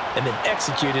practice and then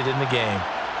execute it in the game.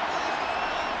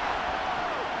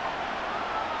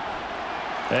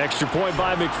 Extra point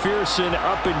by McPherson,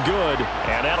 up and good.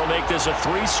 And that'll make this a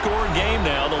 3-score game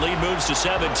now. The lead moves to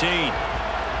 17.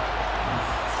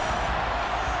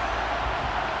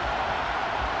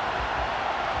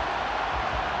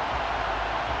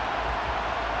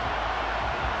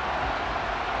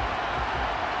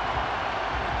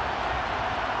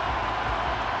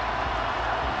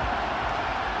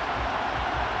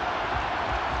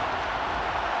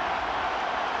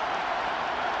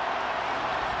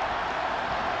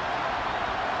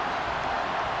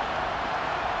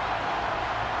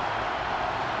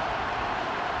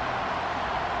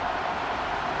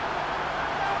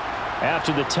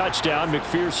 After the touchdown,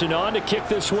 McPherson on to kick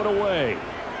this one away.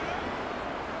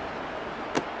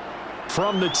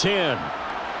 From the 10.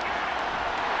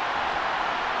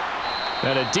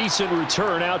 And a decent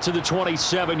return out to the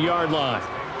 27-yard line.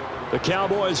 The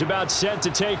Cowboys about set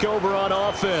to take over on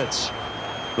offense.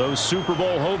 Those Super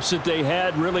Bowl hopes that they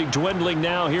had really dwindling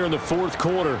now here in the fourth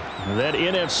quarter. That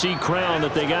NFC crown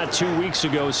that they got 2 weeks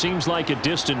ago seems like a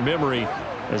distant memory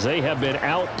as they have been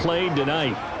outplayed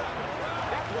tonight.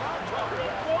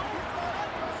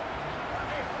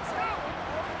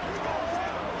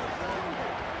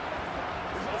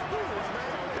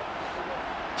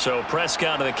 So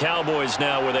Prescott and the Cowboys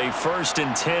now with a 1st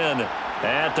and 10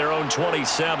 at their own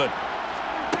 27.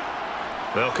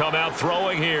 They'll come out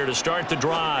throwing here to start the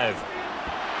drive.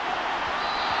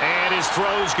 And his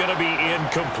throw's going to be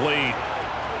incomplete.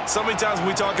 So many times when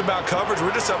we talk about coverage,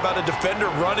 we're just about a defender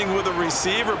running with a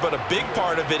receiver, but a big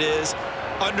part of it is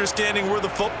understanding where the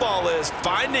football is,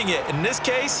 finding it. In this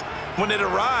case, when it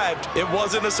arrived, it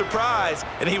wasn't a surprise,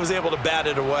 and he was able to bat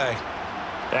it away.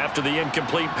 After the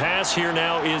incomplete pass, here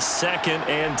now is 2nd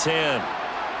and 10.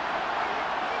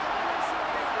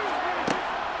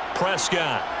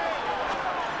 Prescott.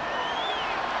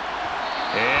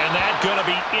 And that's going to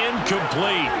be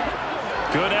incomplete.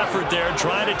 Good effort there,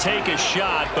 trying to take a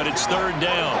shot, but it's 3rd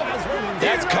down.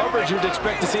 That's coverage you'd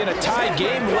expect to see in a tie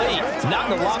game late.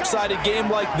 Not in a lopsided game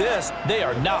like this. They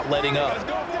are not letting up.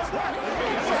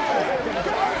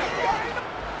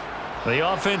 The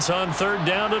offense on 3rd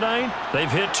down tonight,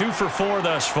 they've hit 2 for 4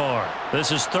 thus far.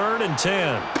 This is 3rd and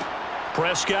 10.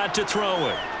 Prescott to throw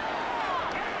it.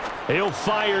 He'll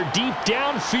fire deep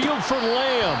downfield for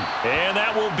Lamb. And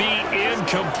that will be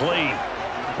incomplete.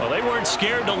 Well, they weren't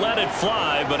scared to let it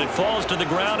fly, but it falls to the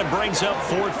ground and brings up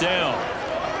 4th down.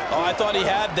 Oh, I thought he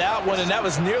had that one, and that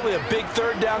was nearly a big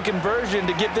 3rd down conversion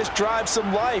to give this drive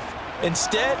some life.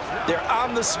 Instead, they're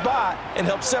on the spot and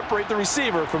help separate the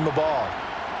receiver from the ball.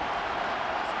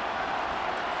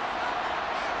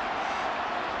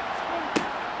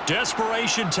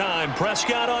 Desperation time.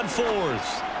 Prescott on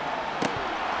 4th.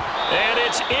 And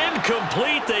it's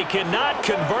incomplete. They cannot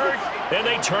convert, and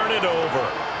they turn it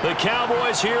over. The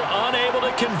Cowboys here unable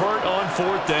to convert on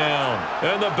 4th down.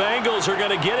 And the Bengals are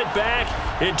going to get it back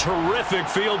in terrific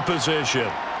field position.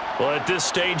 Well, at this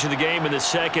stage of the game in the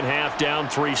second half, down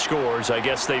 3 scores, I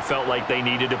guess they felt like they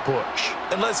needed to push.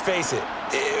 And let's face it,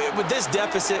 with this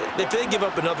deficit, if they give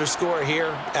up another score here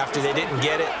after they didn't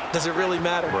get it, does it really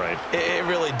matter? Right. It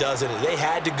really doesn't. They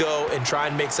had to go and try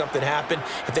and make something happen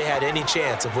if they had any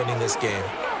chance of winning this game.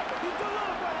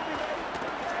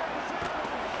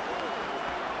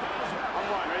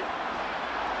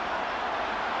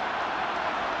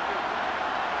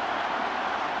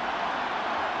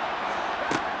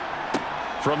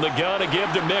 From the gun to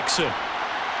give to Mixon.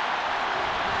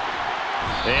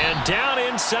 And down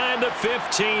inside the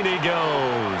 15 he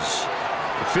goes.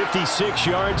 56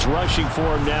 yards rushing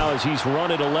for him now as he's run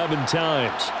it 11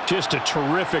 times. Just a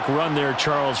terrific run there,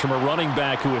 Charles, from a running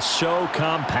back who is so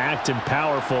compact and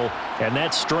powerful, and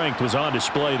that strength was on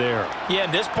display there. Yeah,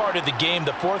 in this part of the game,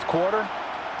 the fourth quarter,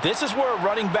 this is where a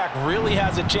running back really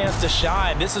has a chance to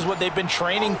shine. This is what they've been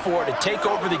training for, to take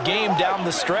over the game down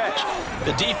the stretch.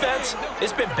 The defense,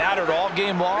 it's been battered all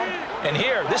game long. And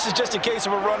here, this is just a case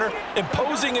of a runner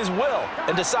imposing his will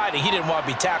and deciding he didn't want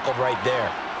to be tackled right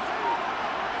there.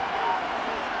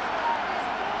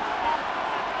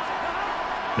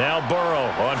 Now Burrow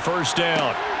on 1st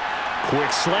down.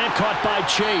 Quick slant caught by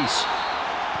Chase.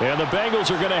 And the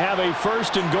Bengals are going to have a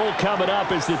 1st and goal coming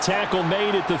up as the tackle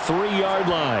made at the 3-yard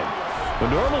line. But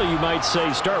normally you might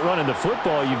say start running the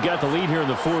football. You've got the lead here in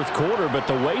the fourth quarter, but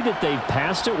the way that they've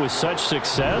passed it with such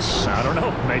success, I don't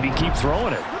know, maybe keep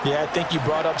throwing it. Yeah, I think you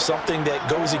brought up something that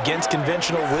goes against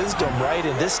conventional wisdom, right?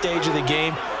 In this stage of the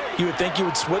game, you would think you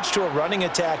would switch to a running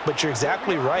attack, but you're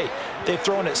exactly right. They've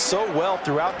thrown it so well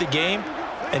throughout the game,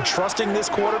 and trusting this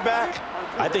quarterback,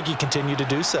 I think you continue to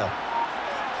do so.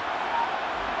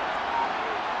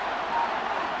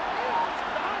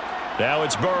 Now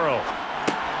it's Burrow.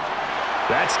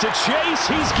 That's to Chase.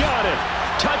 He's got it.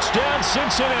 Touchdown,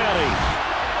 Cincinnati.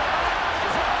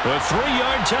 A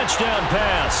 3-yard touchdown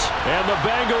pass. And the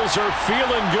Bengals are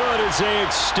feeling good as they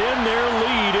extend their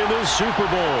lead in the Super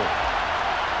Bowl.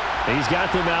 He's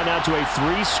got them out now to a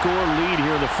 3-score lead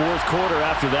here in the fourth quarter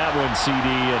after that one, CD.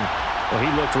 And well, he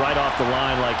looked right off the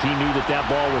line like he knew that that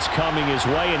ball was coming his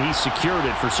way, and he secured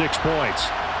it for 6 points.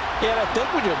 Yeah, and I think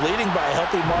when you're leading by a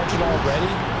healthy margin already,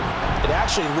 it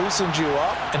actually loosens you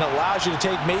up and allows you to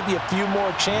take maybe a few more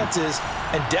chances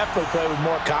and definitely play with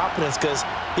more confidence, because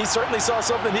he certainly saw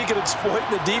something he could exploit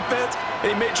in the defense, and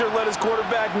he made sure to let his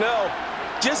quarterback know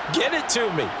Just get it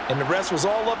to me. And the rest was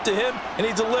all up to him, and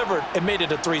he delivered and made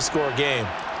it a 3-score game.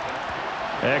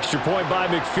 Extra point by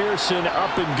McPherson,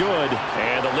 up and good.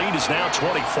 And the lead is now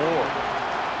 24.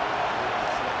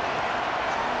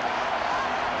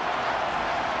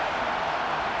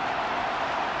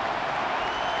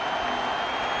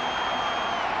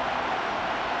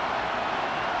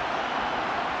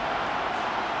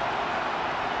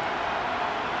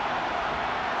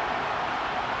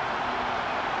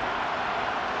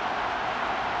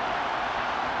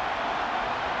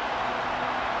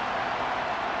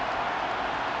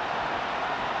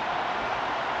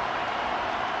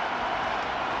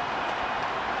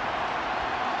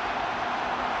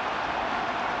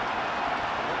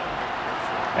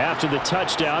 After the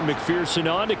touchdown,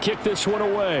 McPherson on to kick this one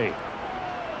away.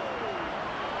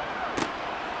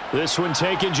 This one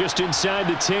taken just inside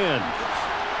the 10.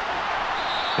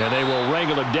 And they will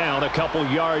wrangle him down a couple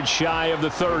yards shy of the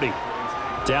 30.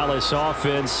 Dallas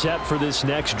offense set for this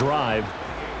next drive.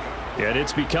 And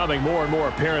it's becoming more and more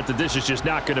apparent that this is just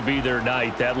not going to be their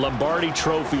night. That Lombardi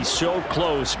trophy so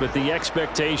close, but the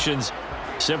expectations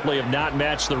simply have not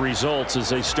matched the results as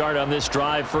they start on this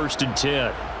drive 1st and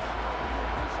 10.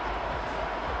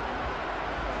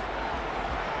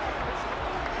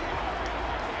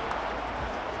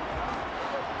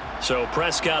 So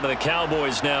Prescott of the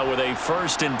Cowboys now with a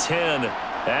 1st and 10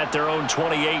 at their own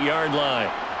 28-yard line.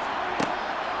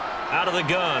 Out of the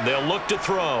gun, they'll look to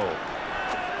throw.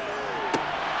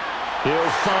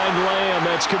 He'll find Lamb.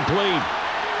 That's complete.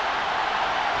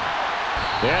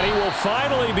 And he will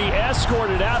finally be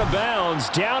escorted out of bounds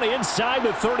down inside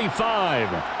the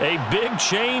 35. A big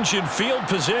change in field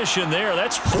position there.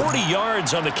 That's 40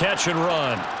 yards on the catch and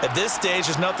run. At this stage,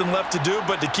 there's nothing left to do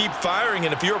but to keep firing.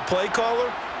 And if you're a play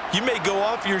caller, you may go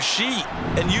off your sheet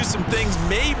and use some things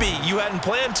maybe you hadn't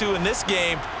planned to in this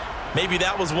game. Maybe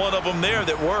that was one of them there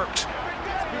that worked.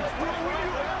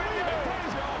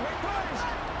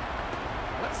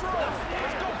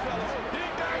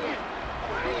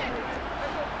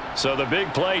 So the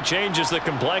big play changes the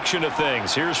complexion of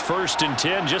things. Here's 1st and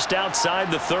 10 just outside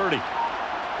the 30.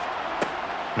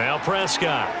 Now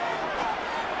Prescott.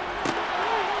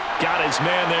 Got his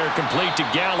man there complete to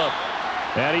Gallup.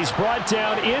 And he's brought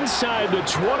down inside the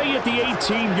 20 at the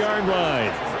 18-yard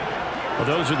line. Well,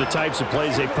 those are the types of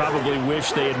plays they probably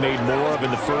wish they had made more of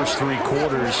in the first 3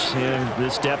 quarters. And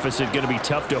this deficit going to be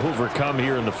tough to overcome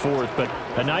here in the 4th. But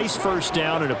a nice 1st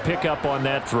down and a pickup on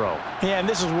that throw. Yeah, and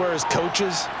this is where as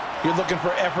coaches, you're looking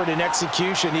for effort and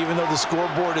execution even though the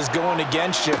scoreboard is going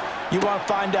against you. You want to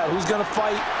find out who's going to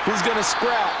fight, who's going to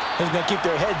scrap, who's going to keep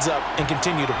their heads up and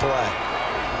continue to play.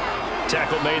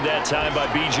 Tackle made that time by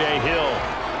B.J. Hill.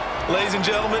 Ladies and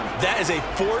gentlemen, that is a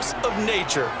force of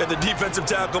nature at the defensive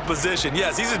tackle position.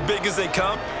 Yes, he's as big as they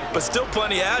come, but still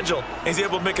plenty agile. And he's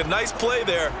able to make a nice play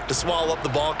there to swallow up the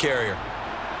ball carrier.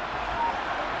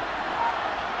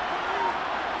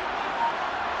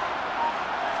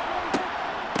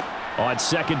 On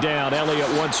 2nd down, Elliott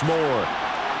once more.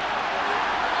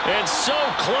 And so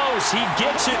close, he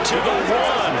gets it to the 1.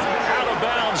 Out of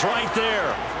bounds right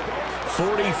there.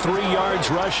 43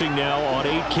 yards rushing now on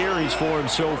 8 carries for him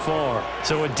so far.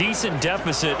 So a decent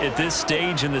deficit at this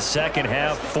stage in the second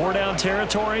half. 4-down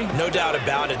territory? No doubt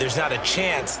about it. There's not a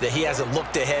chance that he hasn't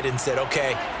looked ahead and said,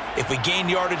 okay, if we gain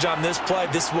yardage on this play,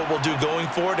 this is what we'll do going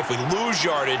forward. If we lose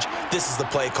yardage, this is the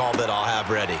play call that I'll have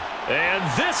ready. And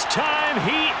this time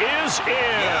he is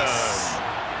in. Yes.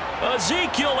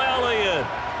 Ezekiel Elliott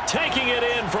taking it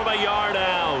in from a yard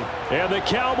out. And the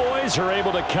Cowboys are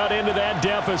able to cut into that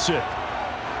deficit.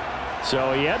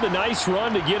 So he had the nice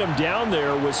run to get him down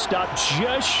there, was stopped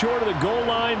just short of the goal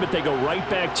line, but they go right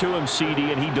back to him,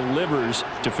 CD, and he delivers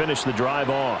to finish the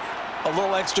drive off. A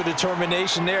little extra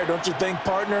determination there, don't you think,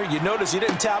 partner? You notice he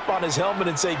didn't tap on his helmet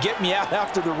and say, get me out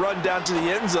after the run down to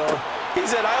the end zone. He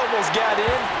said, I almost got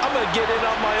in. I'm going to get in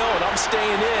on my own. I'm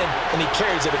staying in. And he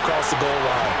carries it across the goal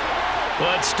line.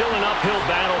 Well, it's still an uphill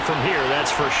battle from here, that's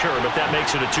for sure, but that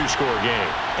makes it a 2-score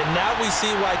game. And now we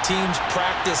see why teams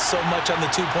practice so much on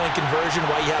the 2-point conversion,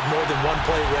 why you have more than one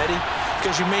play ready,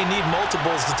 because you may need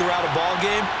multiples to throw out a ball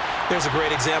game. There's a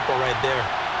great example right there.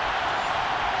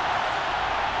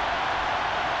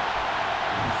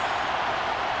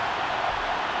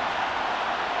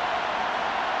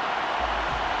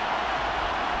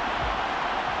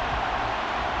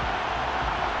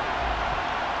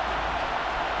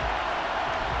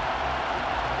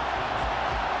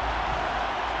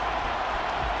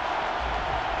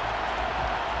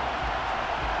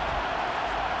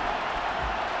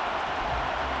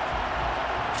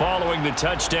 Following the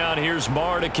touchdown, here's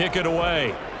Marr to kick it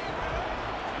away.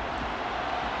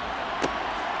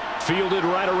 Fielded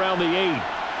right around the 8.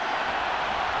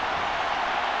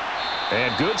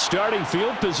 And good starting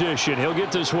field position. He'll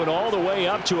get this one all the way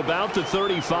up to about the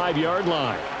 35-yard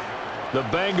line. The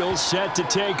Bengals set to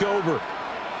take over.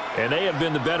 And they have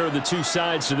been the better of the two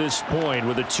sides to this point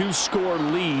with a 2-score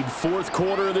lead, fourth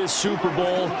quarter of this Super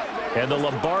Bowl, and the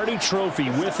Lombardi Trophy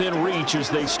within reach as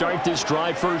they start this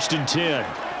drive 1st and 10.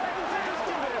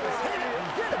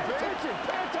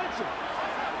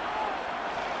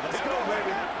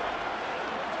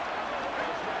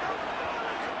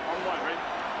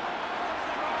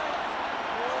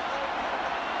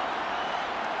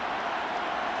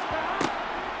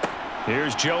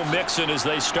 Here's Joe Mixon as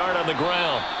they start on the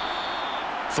ground.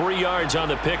 3 yards on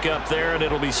the pickup there, and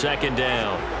it'll be 2nd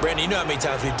down. Brandon, you know how many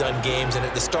times we've done games, and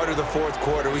at the start of the fourth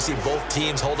quarter, we see both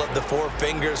teams hold up the 4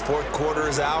 fingers, fourth quarter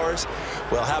is ours.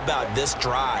 Well, how about this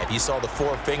drive? You saw the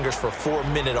 4 fingers for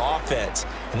 4-minute offense,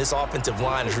 and this offensive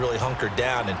line has really hunkered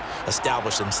down and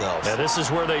established themselves. Now, this is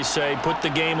where they say, put the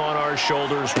game on our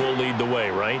shoulders, we'll lead the way,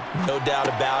 right? No doubt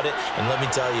about it, and let me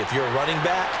tell you, if you're a running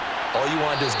back, all you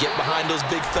want to do is get behind those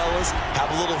big fellas,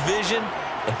 have a little vision,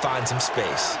 and find some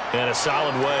space. And a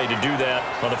solid way to do that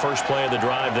on the first play of the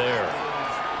drive there.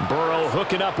 Burrow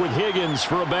hooking up with Higgins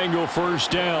for a Bengal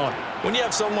 1st down. When you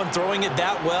have someone throwing it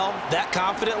that well, that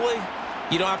confidently,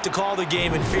 you don't have to call the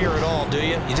game in fear at all, do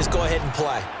you? You just go ahead and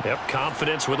play. Yep,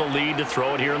 confidence with a lead to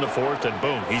throw it here in the 4th, and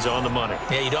boom, he's on the money.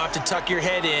 Yeah, you don't have to tuck your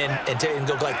head in and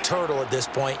go like turtle at this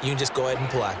point. You can just go ahead and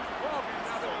play.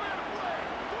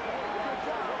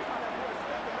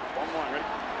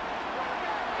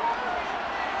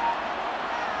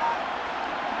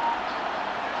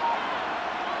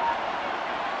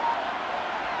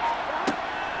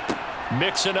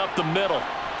 Mixing up the middle.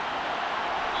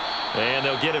 And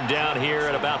they'll get him down here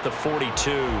at about the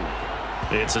 42.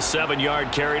 It's a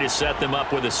 7-yard carry to set them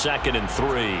up with a 2nd and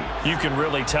 3. You can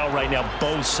really tell right now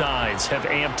both sides have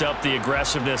amped up the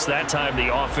aggressiveness. That time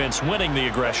the offense winning the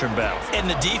aggression battle. And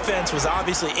the defense was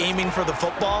obviously aiming for the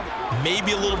football,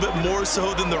 maybe a little bit more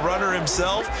so than the runner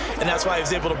himself, and that's why he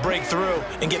was able to break through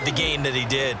and get the gain that he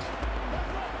did.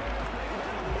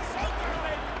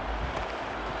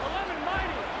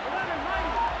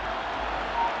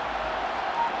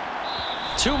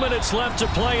 2 minutes left to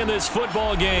play in this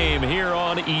football game here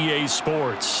on EA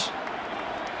Sports.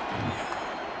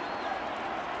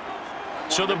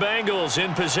 So the Bengals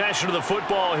in possession of the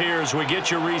football here as we get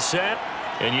you reset.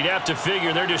 And you'd have to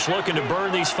figure they're just looking to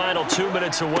burn these final 2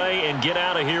 minutes away and get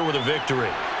out of here with a victory.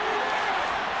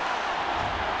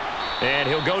 And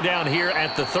he'll go down here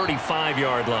at the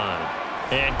 35-yard line.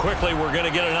 And quickly we're going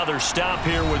to get another stop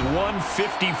here with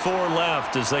 1:54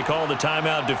 left as they call the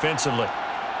timeout defensively.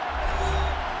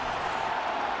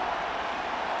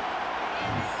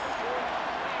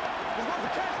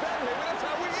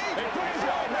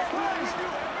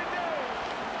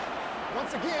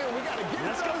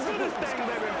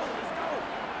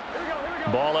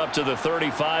 Ball up to the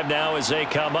 35 now as they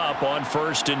come up on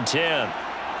 1st and 10.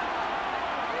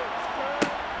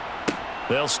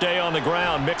 They'll stay on the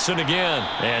ground, Mixon again.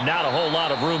 And not a whole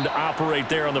lot of room to operate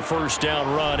there on the 1st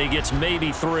down run. He gets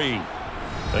maybe 3.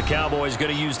 The Cowboys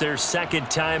going to use their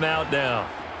 2nd timeout now.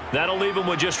 That'll leave them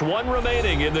with just 1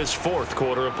 remaining in this 4th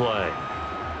quarter of play.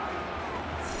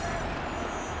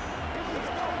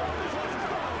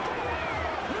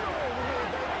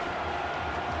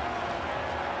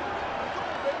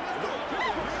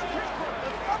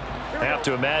 Have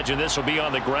to imagine this will be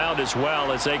on the ground as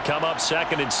well as they come up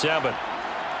 2nd and 7.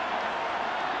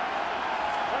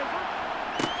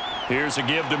 Here's a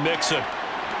give to Mixon.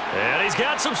 And he's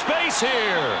got some space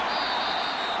here.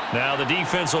 Now the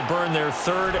defense will burn their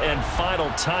 3rd and final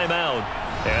timeout.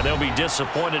 And they'll be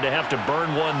disappointed to have to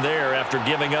burn one there after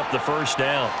giving up the 1st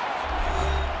down.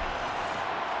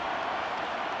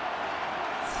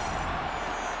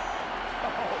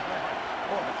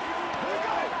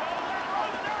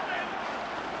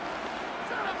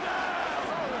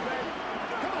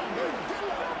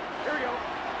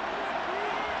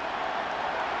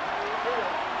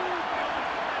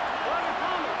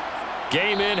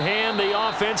 Game in hand, the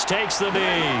offense takes the knee.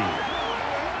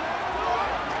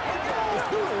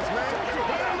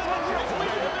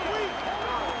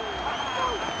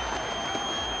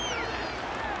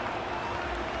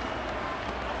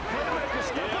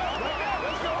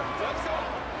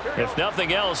 If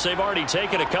nothing else, they've already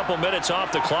taken a couple minutes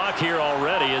off the clock here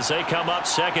already as they come up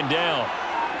 2nd down.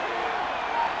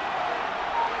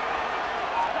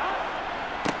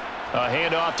 A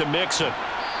handoff to Mixon.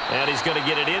 And he's going to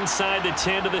get it inside the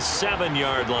 10 to the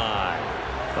 7-yard line.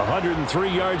 103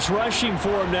 yards rushing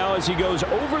for him now as he goes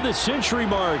over the century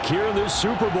mark here in this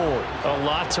Super Bowl. A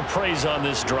lot to praise on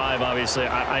this drive, obviously.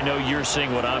 I know you're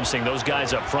seeing what I'm seeing. Those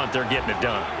guys up front, they're getting it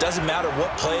done. Doesn't matter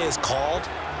what play is called.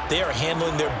 They are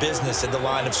handling their business at the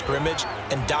line of scrimmage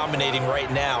and dominating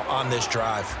right now on this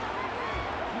drive.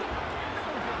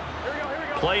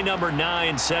 Play number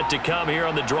 9 set to come here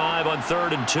on the drive on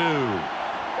 3rd and 2.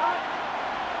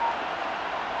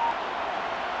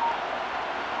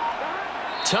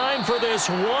 Time for this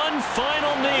one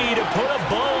final knee to put a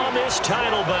bow on this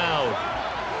title bout.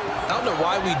 I don't know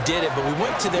why we did it, but we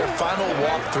went to their final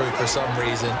walkthrough for some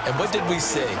reason. And what did we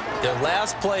see? Their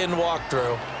last play in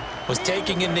walkthrough was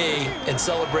taking a knee and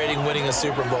celebrating winning a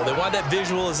Super Bowl. They wanted that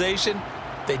visualization.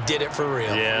 They did it for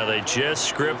real. Yeah, they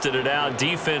just scripted it out.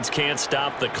 Defense can't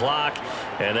stop the clock,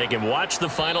 and they can watch the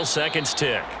final seconds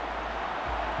tick.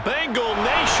 Bengal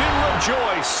Nation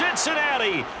rejoice.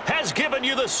 Cincinnati has given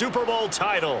you the Super Bowl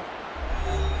title.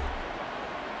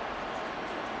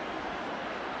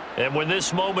 And when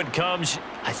this moment comes,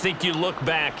 I think you look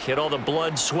back at all the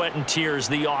blood, sweat, and tears,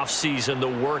 the offseason, the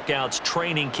workouts,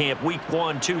 training camp, week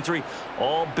 1, 2, 3,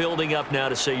 all building up now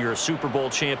to say you're a Super Bowl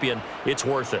champion. It's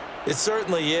worth it. It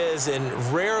certainly is, and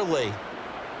rarely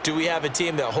do we have a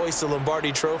team that hoists a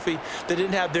Lombardi trophy that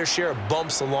didn't have their share of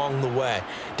bumps along the way,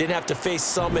 didn't have to face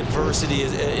some adversity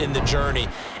in the journey,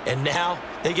 and now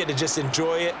they get to just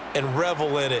enjoy it and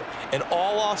revel in it. And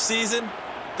all offseason,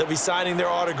 they'll be signing their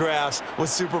autographs with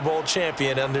Super Bowl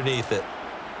champion underneath it.